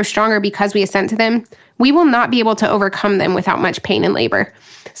thoughts grow stronger because we assent to them, we will not be able to overcome them without much pain and labor.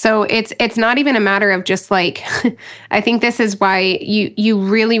 So it's not even a matter of just like, I think this is why you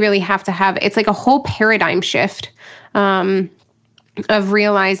really, really have to have, it's like a whole paradigm shift, of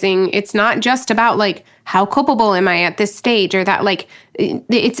realizing it's not just about like, how culpable am I at this stage, or that like,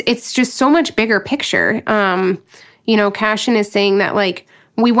 it's just so much bigger picture. Cashin is saying that like,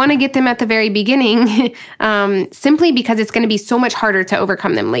 we want to get them at the very beginning, simply because it's going to be so much harder to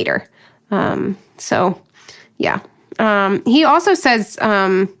overcome them later. So yeah. He also says,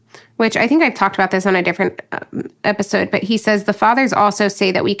 which I think I've talked about this on a different episode, but he says the fathers also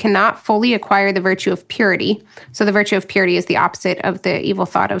say that we cannot fully acquire the virtue of purity. So the virtue of purity is the opposite of the evil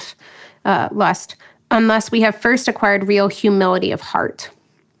thought of lust, unless we have first acquired real humility of heart.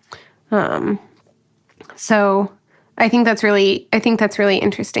 So I think that's really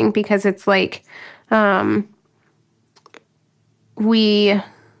interesting, because it's like, we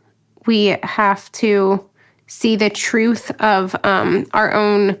have to see the truth of our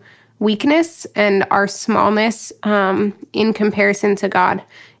own weakness and our smallness in comparison to God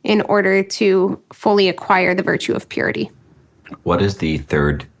in order to fully acquire the virtue of purity. What is the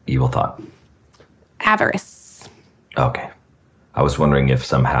third evil thought? Avarice. Okay. I was wondering if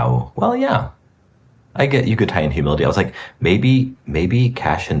somehow, well, yeah, I get you could tie in humility. I was like, maybe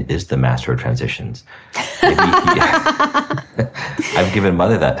Cashin is the master of transitions. Maybe I've given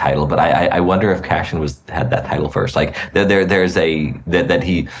Mother that title, but I wonder if Cashin had that title first. Like there's that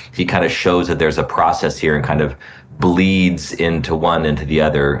he kind of shows that there's a process here and kind of bleeds into one into the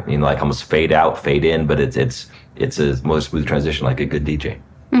other. Like almost fade out, fade in, but it's a more smooth transition, like a good DJ.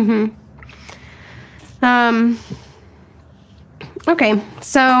 Mm-hmm. Okay,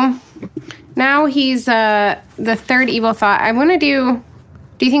 so now he's the third evil thought. I want to do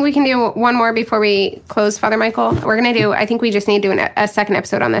you think we can do one more before we close, Father Michael? I think we just need to do a second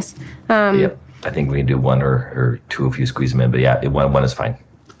episode on this. Yep, I think we can do one or two if you squeeze them in, but yeah, one is fine.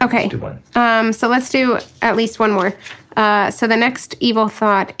 Okay. Let's do one. So let's do at least one more. So the next evil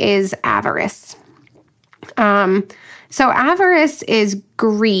thought is avarice. So avarice is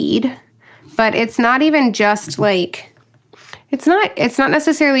greed, but it's not even just like, it's not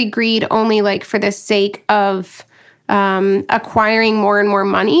necessarily greed only like for the sake of acquiring more and more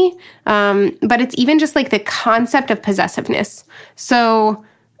money, but it's even just like the concept of possessiveness. So,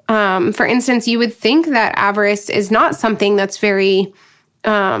 for instance, you would think that avarice is not something that's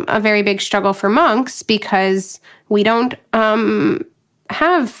a very big struggle for monks because we don't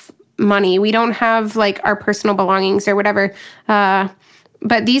have money. We don't have like our personal belongings or whatever.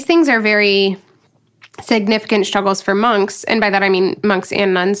 But these things are very significant struggles for monks. And by that, I mean monks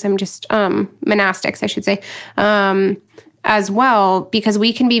and nuns. I'm just monastics, I should say, as well, because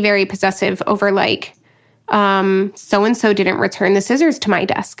we can be very possessive over like, so-and-so didn't return the scissors to my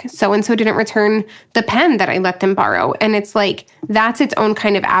desk. So-and-so didn't return the pen that I let them borrow. And it's like, that's its own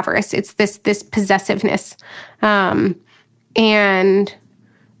kind of avarice. It's this possessiveness.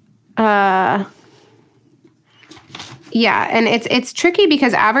 Yeah, and it's tricky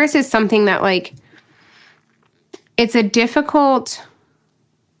because avarice is something that like, it's a difficult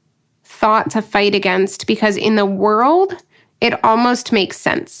thought to fight against because in the world, it almost makes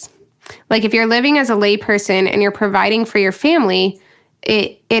sense. Like if you're living as a layperson and you're providing for your family,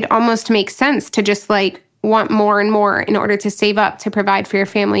 it almost makes sense to just like want more and more in order to save up to provide for your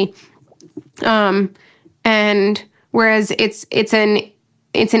family. And whereas it's an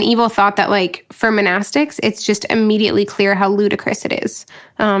evil thought that like for monastics, it's just immediately clear how ludicrous it is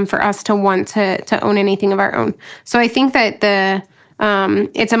for us to want to own anything of our own. So I think that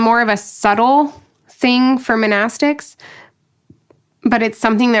it's a more of a subtle thing for monastics, but it's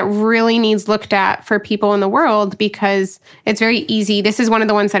something that really needs looked at for people in the world because it's very easy. This is one of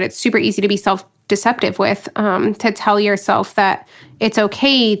the ones that it's super easy to be self-deceptive with, to tell yourself that it's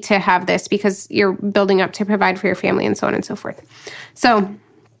okay to have this because you're building up to provide for your family and so on and so forth. So,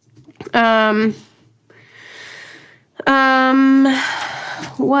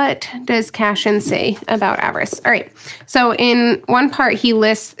 what does Cashin say about avarice? All right. So in one part, he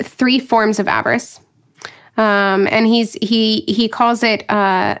lists 3 forms of avarice. And he calls it,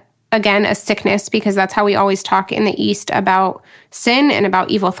 again, a sickness because that's how we always talk in the East about sin and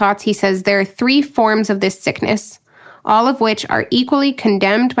about evil thoughts. He says there are 3 forms of this sickness, all of which are equally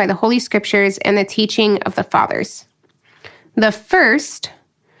condemned by the Holy Scriptures and the teaching of the Fathers. The first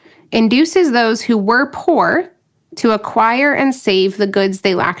induces those who were poor to acquire and save the goods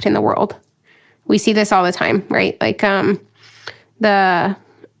they lacked in the world. We see this all the time, right? Like, and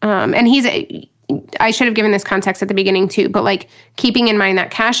I should have given this context at the beginning too, but like keeping in mind that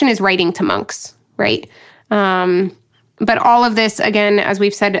Cashin is writing to monks, right? But all of this, again, as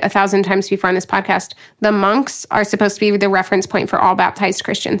we've said 1,000 times before on this podcast, the monks are supposed to be the reference point for all baptized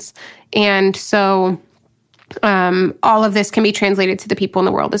Christians. And so all of this can be translated to the people in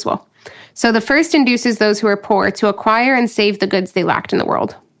the world as well. So the first induces those who are poor to acquire and save the goods they lacked in the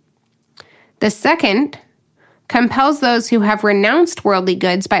world. The second compels those who have renounced worldly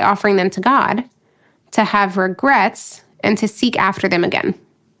goods by offering them to God to have regrets and to seek after them again.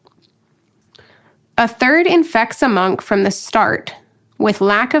 A third infects a monk from the start with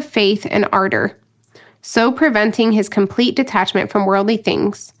lack of faith and ardor, so preventing his complete detachment from worldly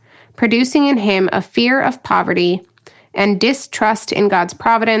things, producing in him a fear of poverty and distrust in God's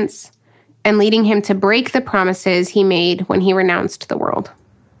providence, and leading him to break the promises he made when he renounced the world.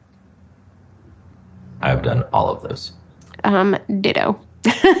 I've done all of those. Ditto.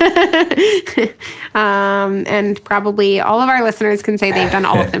 And probably all of our listeners can say they've done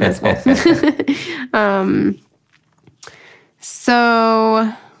all of them as well.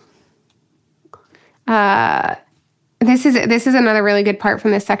 So this is another really good part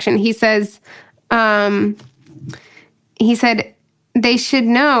from this section. He says, he said, they should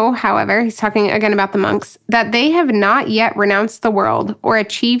know, however, he's talking again about the monks, that they have not yet renounced the world or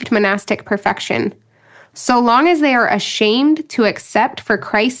achieved monastic perfection, so long as they are ashamed to accept for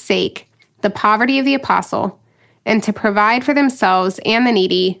Christ's sake the poverty of the apostle and to provide for themselves and the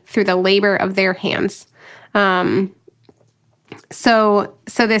needy through the labor of their hands. So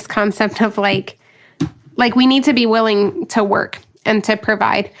this concept of like we need to be willing to work and to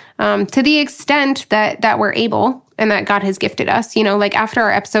provide to the extent that we're able and that God has gifted us. You know, like after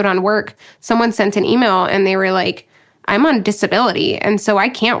our episode on work, someone sent an email and they were like, I'm on disability and so I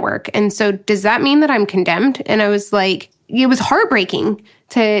can't work. And so does that mean that I'm condemned? And I was like, it was heartbreaking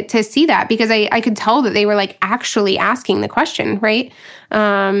to see that, because I could tell that they were like actually asking the question, right?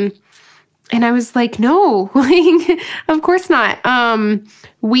 And I was like, no, like, of course not.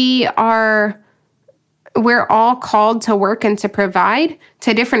 We're all called to work and to provide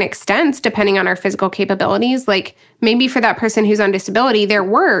to different extents, depending on our physical capabilities. Like maybe for that person who's on disability, their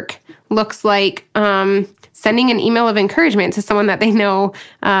work looks like sending an email of encouragement to someone that they know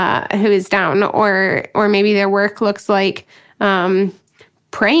who is down, or maybe their work looks like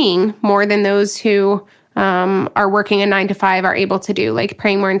praying more than those who are working a 9-to-5 are able to do, like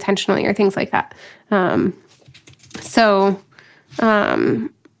praying more intentionally or things like that.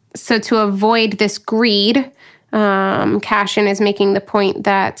 So to avoid this greed, Cashin is making the point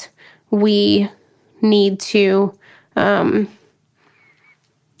that we need to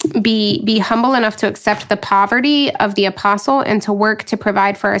be humble enough to accept the poverty of the apostle and to work to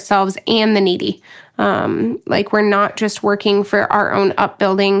provide for ourselves and the needy. Like we're not just working for our own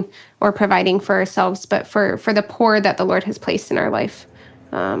upbuilding or providing for ourselves, but for the poor that the Lord has placed in our life.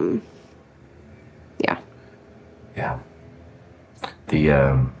 Yeah. Yeah.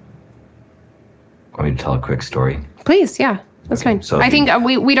 Want me to tell a quick story? Please, yeah. That's fine. So I think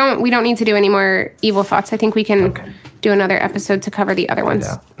we don't need to do any more evil thoughts. I think we can do another episode to cover the other ones.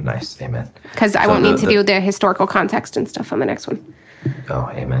 Yeah, nice. Amen. Because I won't need to do the historical context and stuff on the next one. Oh,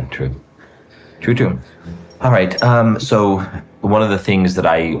 amen. True. All right. So one of the things that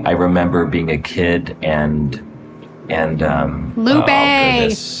I remember being a kid and Lupe.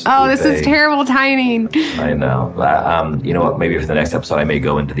 This is terrible timing. I know. You know what? Maybe for the next episode, I may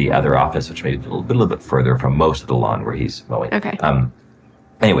go into the other office, which may be a little bit further from most of the lawn where he's mowing. Okay.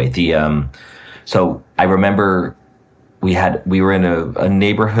 Anyway, so I remember we were in a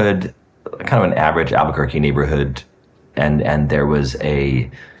neighborhood, kind of an average Albuquerque neighborhood, and there was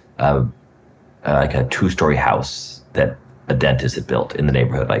like a 2-story house that a dentist had built in the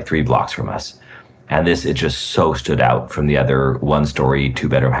neighborhood, like 3 blocks from us. And it just so stood out from the other 1-story,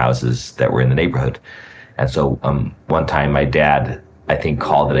 2-bedroom houses that were in the neighborhood. And so one time my dad, I think,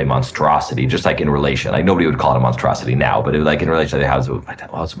 called it a monstrosity, just like in relation. Like nobody would call it a monstrosity now, but it was like in relation to the house. So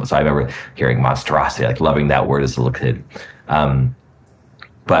I remember hearing monstrosity, like loving that word as a little kid.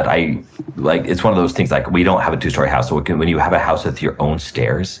 But it's one of those things, like we don't have a 2-story house. So when you have a house with your own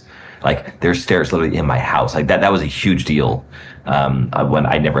stairs, like there's stairs literally in my house. Like that was a huge deal. When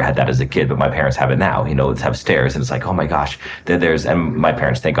I never had that as a kid, but my parents have it now, it's have stairs, and it's like, oh my gosh, and my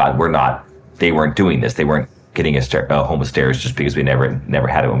parents, thank God, they weren't doing this. They weren't getting a home with stairs just because we never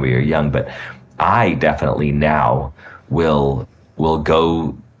had it when we were young. But I definitely now will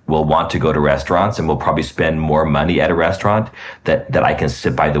want to go to restaurants, and will probably spend more money at a restaurant that I can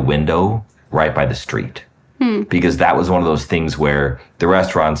sit by the window right by the street. Because that was one of those things where the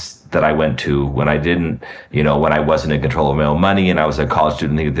restaurants that I went to when I didn't, when I wasn't in control of my own money and I was a college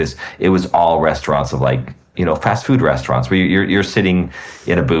student, it was all restaurants of like, fast food restaurants where you're sitting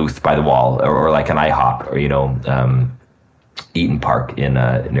in a booth by the wall, or like an IHOP, or, Eaton Park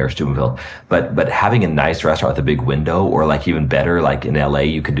near Steubenville. But having a nice restaurant with a big window, or like even better, like in LA,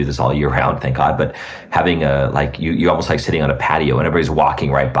 you can do this all year round, thank God. But having you almost like sitting on a patio and everybody's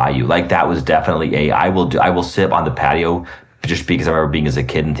walking right by you. Like that was definitely I will sit on the patio, just because I remember being as a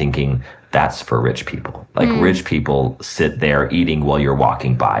kid and thinking that's for rich people. Like rich people sit there eating while you're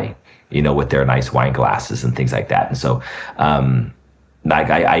walking by, with their nice wine glasses and things like that. And so,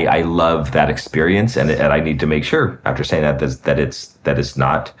 I love that experience, and I need to make sure after saying that it's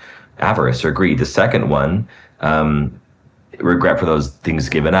not avarice or greed. The second one, regret for those things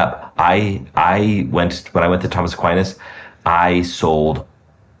given up. When I went to Thomas Aquinas, I sold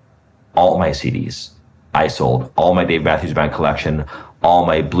all my CDs. I sold all my Dave Matthews Band collection, all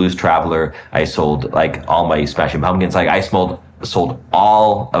my Blues Traveler. I sold like all my Smashing Pumpkins. Like I sold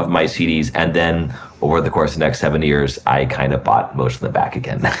all of my CDs, and then over the course of the next 7 years, I kind of bought most of them back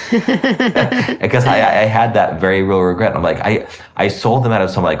again. Because I had that very real regret. I'm like, I sold them out of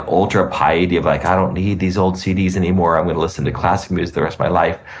some like ultra piety of like, I don't need these old CDs anymore. I'm going to listen to classic music the rest of my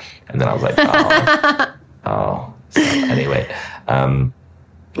life. And then I was like, oh. So anyway. And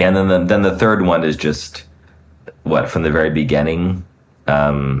then the third one is just from the very beginning,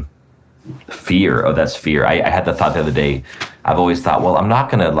 fear. Oh, that's fear. I had the thought the other day. I've always thought, well, I'm not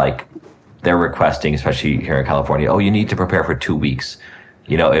going to like, they're requesting, especially here in California, oh, you need to prepare for 2 weeks.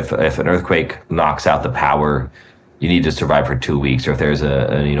 You know, if an earthquake knocks out the power, you need to survive for 2 weeks. Or if there's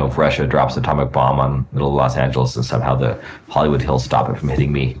if Russia drops an atomic bomb on middle of Los Angeles and somehow the Hollywood Hills stop it from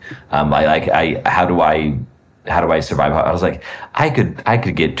hitting me, how do I survive? I was like, I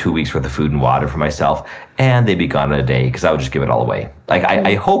could get 2 weeks worth of food and water for myself, and they'd be gone in a day because I would just give it all away. Like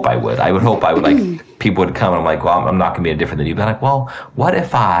I hope I would. I would hope I would like people would come and I'm like, well, I'm not going to be any different than you. But I'm like, well, what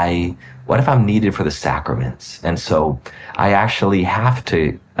if I'm needed for the sacraments? And so I actually have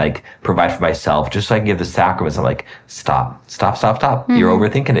to like provide for myself just so I can give the sacraments. I'm like, stop. Mm-hmm. You're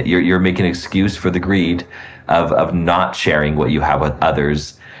overthinking it. You're making an excuse for the greed of not sharing what you have with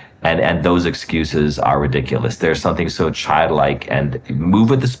others. And those excuses are ridiculous. There's something so childlike, and move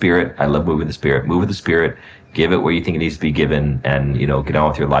with the Spirit. I love moving with the Spirit. Move with the Spirit. Give it where you think it needs to be given, and get on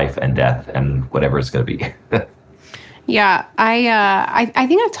with your life and death and whatever it's going to be. Yeah, I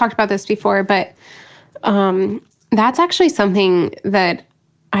think I've talked about this before, but that's actually something that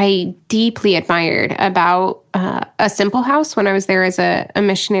I deeply admired about a Simple House when I was there as a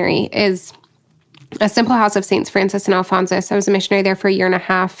missionary. Is a Simple House of Saints Francis and Alphonsus. I was a missionary there for a year and a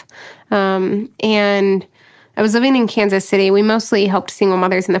half. And I was living in Kansas City. We mostly helped single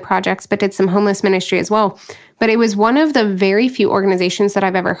mothers in the projects, but did some homeless ministry as well. But it was one of the very few organizations that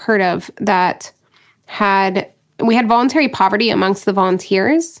I've ever heard of that we had voluntary poverty amongst the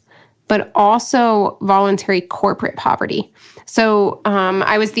volunteers, but also voluntary corporate poverty. So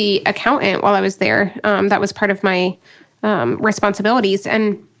I was the accountant while I was there. That was part of my responsibilities.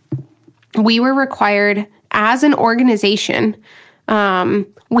 And we were required as an organization,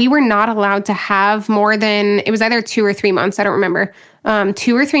 we were not allowed to have more than, it was either 2 or 3 months, I don't remember,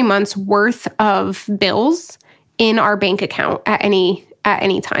 2 or 3 months worth of bills in our bank account at any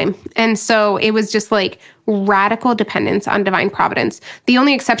time. And so it was just like radical dependence on divine providence. The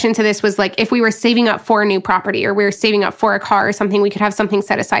only exception to this was like if we were saving up for a new property or we were saving up for a car or something, we could have something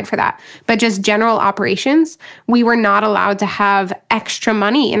set aside for that. But just general operations, we were not allowed to have extra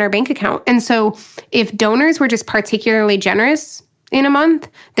money in our bank account. And so if donors were just particularly generous in a month,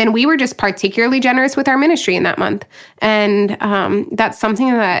 then we were just particularly generous with our ministry in that month. And that's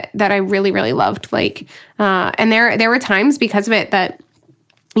something that I really, really loved. Like, and there were times because of it that,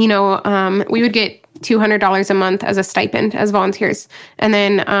 we would get $200 a month as a stipend as volunteers. And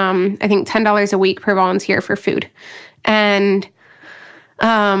then I think $10 a week per volunteer for food. And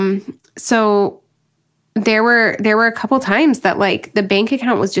so there were a couple times that like the bank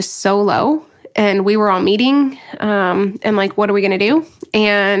account was just so low and we were all meeting and like, what are we going to do?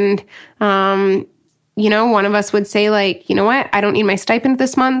 And, one of us would say like, you know what, I don't need my stipend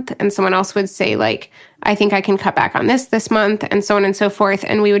this month. And someone else would say like, I think I can cut back on this month, and so on and so forth.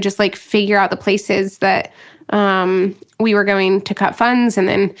 And we would just like figure out the places that we were going to cut funds. And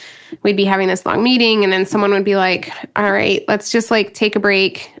then we'd be having this long meeting. And then someone would be like, all right, let's just like take a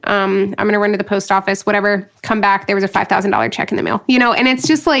break. I'm going to run to the post office, whatever, come back. There was a $5,000 check in the mail, and it's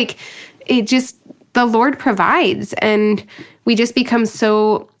just like, the Lord provides. And we just become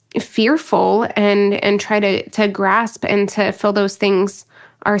so fearful and try to grasp and to fill those things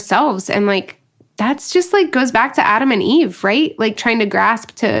ourselves. And like, that's just like goes back to Adam and Eve, right? Like trying to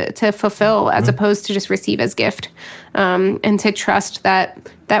grasp to fulfill as opposed to just receive as gift, and to trust that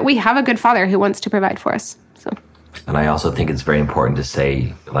we have a good Father who wants to provide for us. So, and I also think it's very important to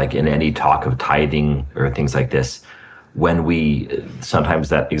say, like in any talk of tithing or things like this, when we sometimes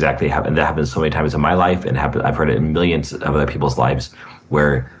that exactly happen. That happens so many times in my life, and I've heard it in millions of other people's lives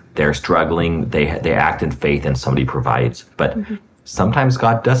where they're struggling, they act in faith, and somebody provides, but. Mm-hmm. Sometimes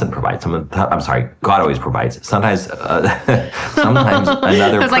God doesn't provide. God always provides. Sometimes another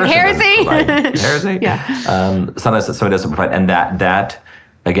person like heresy. Heresy. Yeah. Sometimes somebody doesn't provide, and that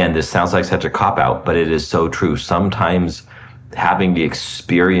again, this sounds like such a cop out, but it is so true. Sometimes having the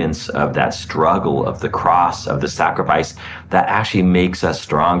experience of that struggle, of the cross, of the sacrifice, that actually makes us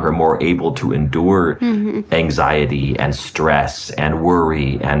stronger, more able to endure anxiety and stress and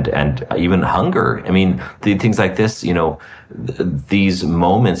worry and even hunger. I mean, things like this, these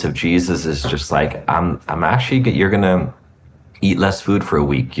moments of Jesus is just like, you're gonna eat less food for a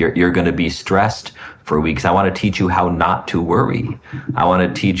week. You're going to be stressed for a week. 'Cause I want to teach you how not to worry. I want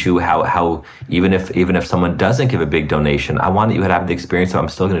to teach you how even if someone doesn't give a big donation, I want you to have the experience of I'm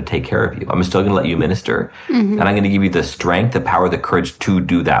still going to take care of you. I'm still going to let you minister. And I'm going to give you the strength, the power, the courage to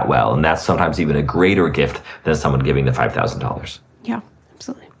do that well. And that's sometimes even a greater gift than someone giving the $5,000. Yeah,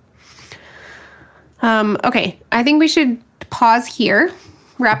 absolutely. Okay, I think we should pause here,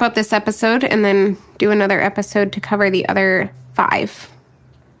 wrap up this episode, and then do another episode to cover the other 5.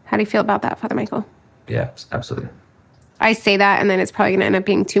 How do you feel about that, Father Michael? Yeah, absolutely. I say that, and then it's probably going to end up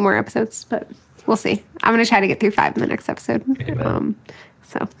being 2 more episodes, but we'll see. I'm going to try to get through 5 in the next episode.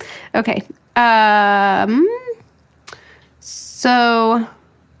 Okay. So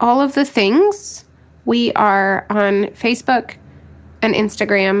all of the things, we are on Facebook and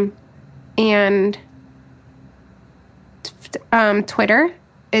Instagram, and Twitter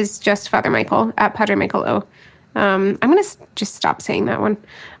is just Father Michael, at Padre Michael O. I'm going to just stop saying that one.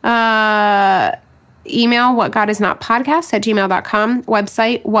 Email whatgodisnotpodcast@gmail.com.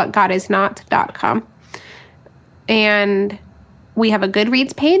 Website whatgodisnot.com. And we have a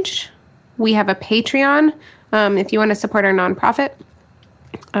Goodreads page. We have a Patreon if you want to support our nonprofit,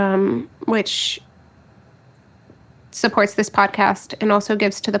 which supports this podcast and also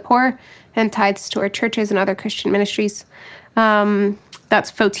gives to the poor and tithes to our churches and other Christian ministries.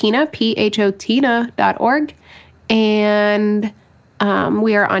 That's Photina, PHOTINA.org. And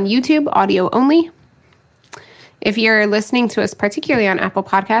we are on YouTube, audio only. If you're listening to us particularly on Apple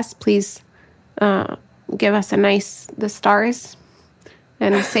Podcasts, please give us the stars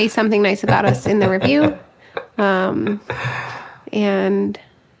and say something nice about us in the review. And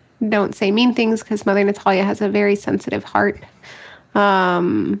don't say mean things, because Mother Natalia has a very sensitive heart.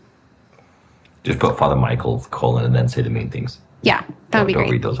 Just put Father Michael, and then say the mean things. Yeah, that would be great.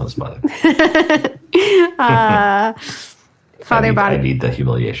 Don't read those ones, Mother. I need the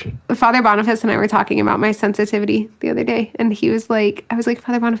humiliation. Father Boniface and I were talking about my sensitivity the other day, and he was like, I was like,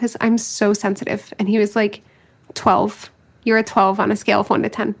 Father Boniface, I'm so sensitive. And he was like, 12. You're a 12 on a scale of 1 to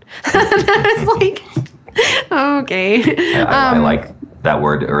 10. I was like, okay. I like that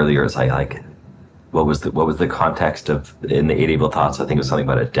word earlier. Is I like, what was the context of in the 8 evil thoughts? I think it was something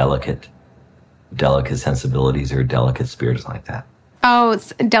about a delicate sensibilities or delicate spirit or something like that. Oh,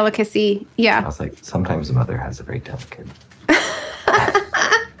 it's delicacy. Yeah. I was like, sometimes the mother has a very delicate.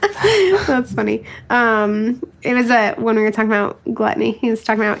 That's funny. It was when we were talking about gluttony. He was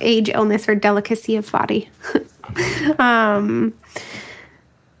talking about age, illness, or delicacy of body.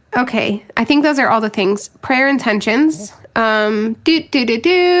 Okay. I think those are all the things. Prayer intentions.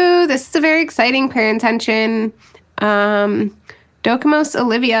 This is a very exciting prayer intention. Dokimos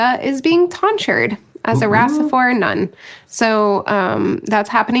Olivia is being tonsured as a Rasifor nun. So that's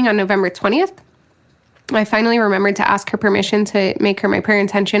happening on November 20th. I finally remembered to ask her permission to make her my prayer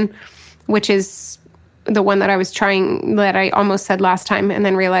intention, which is the one that I almost said last time, and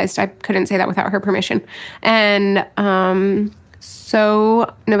then realized I couldn't say that without her permission. And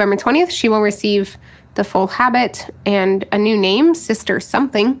so November 20th, she will receive the full habit and a new name, Sister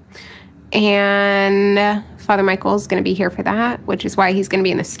Something. And Father Michael is going to be here for that, which is why he's going to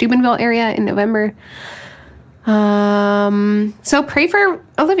be in the Steubenville area in November. So pray for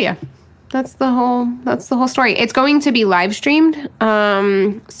Olivia. That's the whole story. It's going to be live streamed.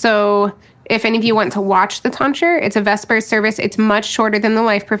 So if any of you want to watch the tonsure, it's a Vespers service. It's much shorter than the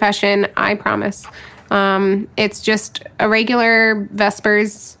life profession, I promise. It's just a regular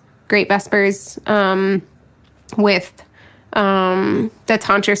Vespers, Great Vespers, with the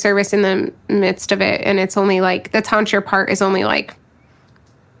tonsure service in the midst of it. And it's only like, the tonsure part is only like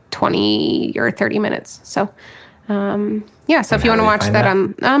 20 or 30 minutes. So, so if you want to watch that,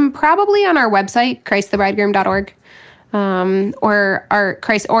 probably on our website, christthebridegroom.org, or our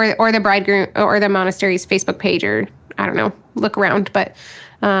Christ, or the bridegroom, or the monastery's Facebook page, or I don't know, look around. But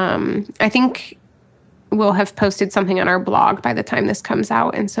I think we'll have posted something on our blog by the time this comes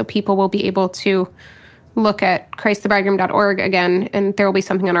out. And so people will be able to look at christthebridegroom.org again, and there will be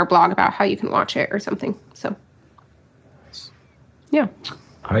something on our blog about how you can watch it or something. So, yeah.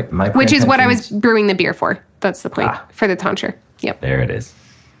 All right. Which is what I was brewing the beer for. That's the point, for the tonsure. Yep. There it is.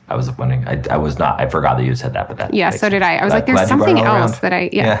 I was wondering. I forgot that you said that, but that. Yeah, so did I. I was like, there's something else that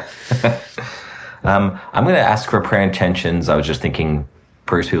I'm going to ask for prayer intentions. I was just thinking,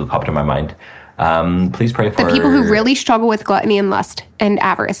 prayers people popped in my mind. Please pray for the people who really struggle with gluttony and lust and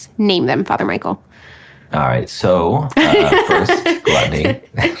avarice. Name them, Father Michael. All right, so first, gluttony.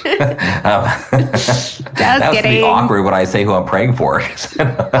 That was be awkward when I say who I'm praying for.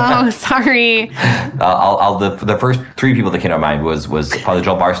 Oh, sorry. The first three people that came to mind was Father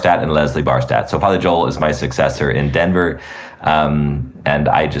Joel Barstadt and Leslie Barstadt. So Father Joel is my successor in Denver, and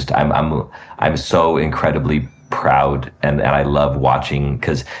I'm so incredibly proud, and I love watching,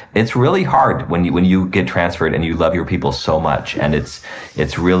 because it's really hard when you get transferred and you love your people so much, and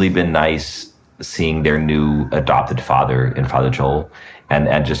it's really been nice seeing their new adopted father in Father Joel,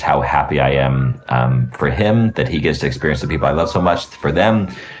 and just how happy I am for him that he gets to experience the people I love so much, for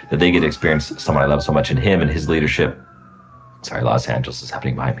them that they get to experience someone I love so much in him and his leadership. Sorry, Los Angeles is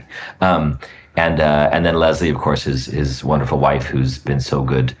happening behind me. And then Leslie, of course, his wonderful wife, who's been so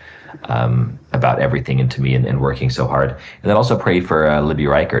good about everything and to me, and working so hard. And then also pray for Libby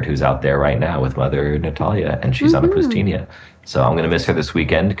Reichert, who's out there right now with Mother Natalia, and she's on a Poustinia. So I'm going to miss her this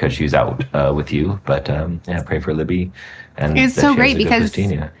weekend because she's out with you. But pray for Libby. And it's so great because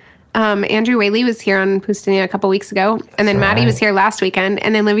Andrew Whaley was here on Poustinia a couple weeks ago, and then Maddie was here last weekend,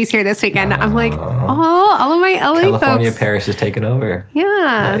 and then Libby's here this weekend. I'm like, all of my LA California folks. parish is taken over.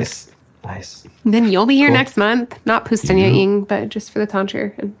 Yeah. Nice. And then you'll be here next month. Not Poustinia-ing, but just for the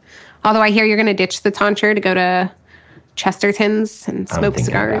tonsure. And although I hear you're going to ditch the tonsure to go to Chesterton's and smoke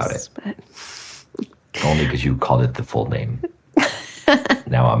cigars. But only because you called it the full name.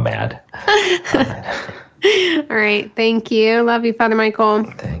 Now I'm mad. All right. Thank you. Love you, Father Michael.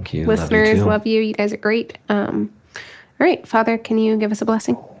 Thank you. Listeners, love you. You guys are great. All right. Father, can you give us a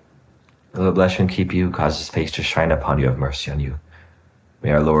blessing? The Lord bless you and keep you, cause his face to shine upon you, have mercy on you.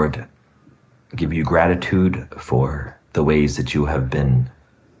 May our Lord give you gratitude for the ways that you have been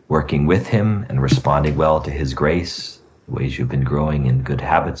working with him and responding well to his grace, the ways you've been growing in good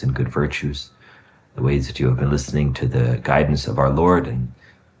habits and good virtues, the ways that you have been listening to the guidance of our Lord and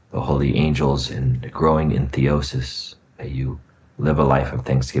the holy angels and growing in theosis. May you live a life of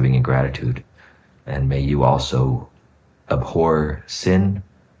thanksgiving and gratitude, and may you also abhor sin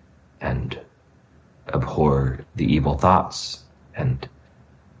and abhor the evil thoughts and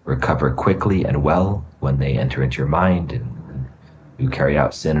recover quickly and well when they enter into your mind and you carry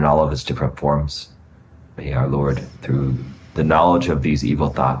out sin in all of its different forms. May our Lord, through the knowledge of these evil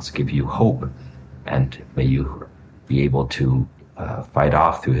thoughts, give you hope, and may you be able to fight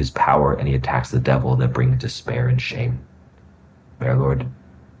off through his power any attacks of the devil that bring despair and shame. May our Lord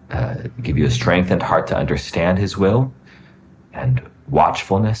give you a strengthened heart to understand his will, and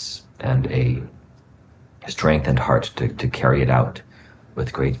watchfulness, and a strengthened heart to carry it out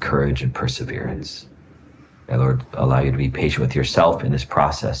with great courage and perseverance. May Lord allow you to be patient with yourself in this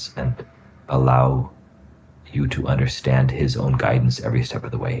process and allow you to understand his own guidance every step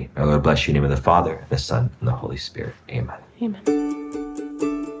of the way. May Lord bless you in the name of the Father, the Son, and the Holy Spirit. Amen. Amen.